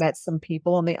 I've met some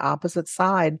people on the opposite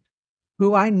side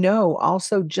who I know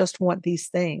also just want these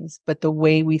things, but the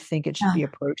way we think it should be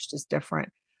approached is different.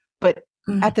 But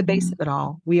at the base of it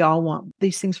all, we all want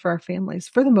these things for our families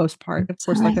for the most part. Of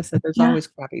course, like I said, there's always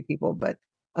crappy people, but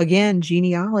again,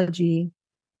 genealogy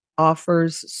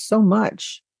offers so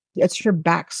much. It's your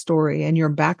backstory and your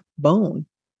backbone.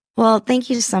 Well, thank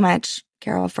you so much,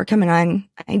 Carol, for coming on.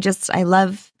 I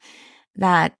love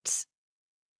that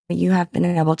you have been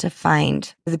able to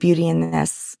find the beauty in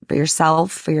this for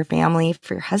yourself, for your family,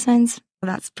 for your husbands.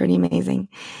 That's pretty amazing.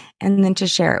 And then to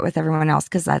share it with everyone else,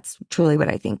 because that's truly what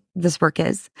I think this work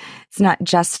is. It's not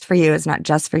just for you. It's not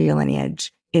just for your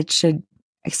lineage. It should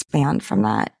expand from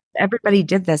that. If everybody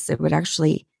did this, it would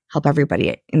actually help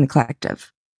everybody in the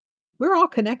collective. We're all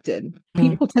connected.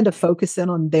 People tend to focus in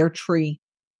on their tree.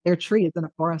 Their tree is in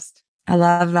a forest. I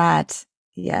love that.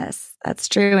 Yes, that's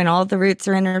true. And all the roots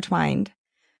are intertwined.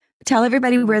 Tell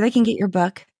everybody where they can get your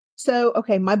book. So,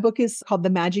 okay, my book is called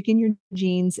The Magic in Your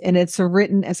Genes, and it's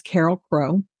written as Carol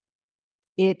Crow.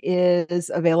 It is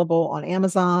available on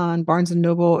Amazon, Barnes &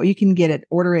 Noble. You can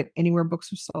order it anywhere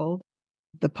books are sold.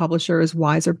 The publisher is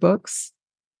Wiser Books.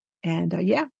 And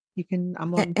you can,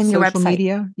 I'm on social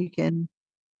media. You can,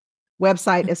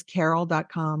 website is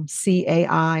carole.com,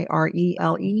 CAIRELE.com.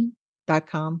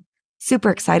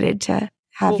 Super excited to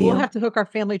have you. We'll have to hook our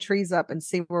family trees up and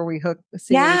see where we hook.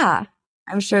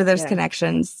 I'm sure there's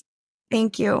connections.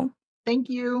 Thank you. Thank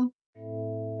you.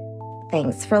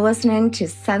 Thanks for listening to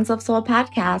Sense of Soul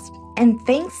podcast. And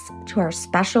thanks to our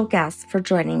special guests for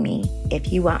joining me.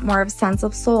 If you want more of Sense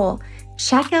of Soul,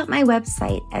 check out my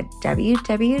website at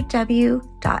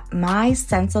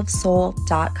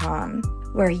www.mysenseofsoul.com,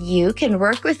 where you can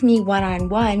work with me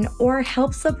one-on-one or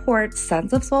help support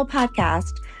Sense of Soul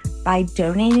podcast by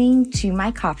donating to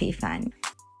my coffee fund.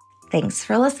 Thanks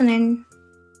for listening.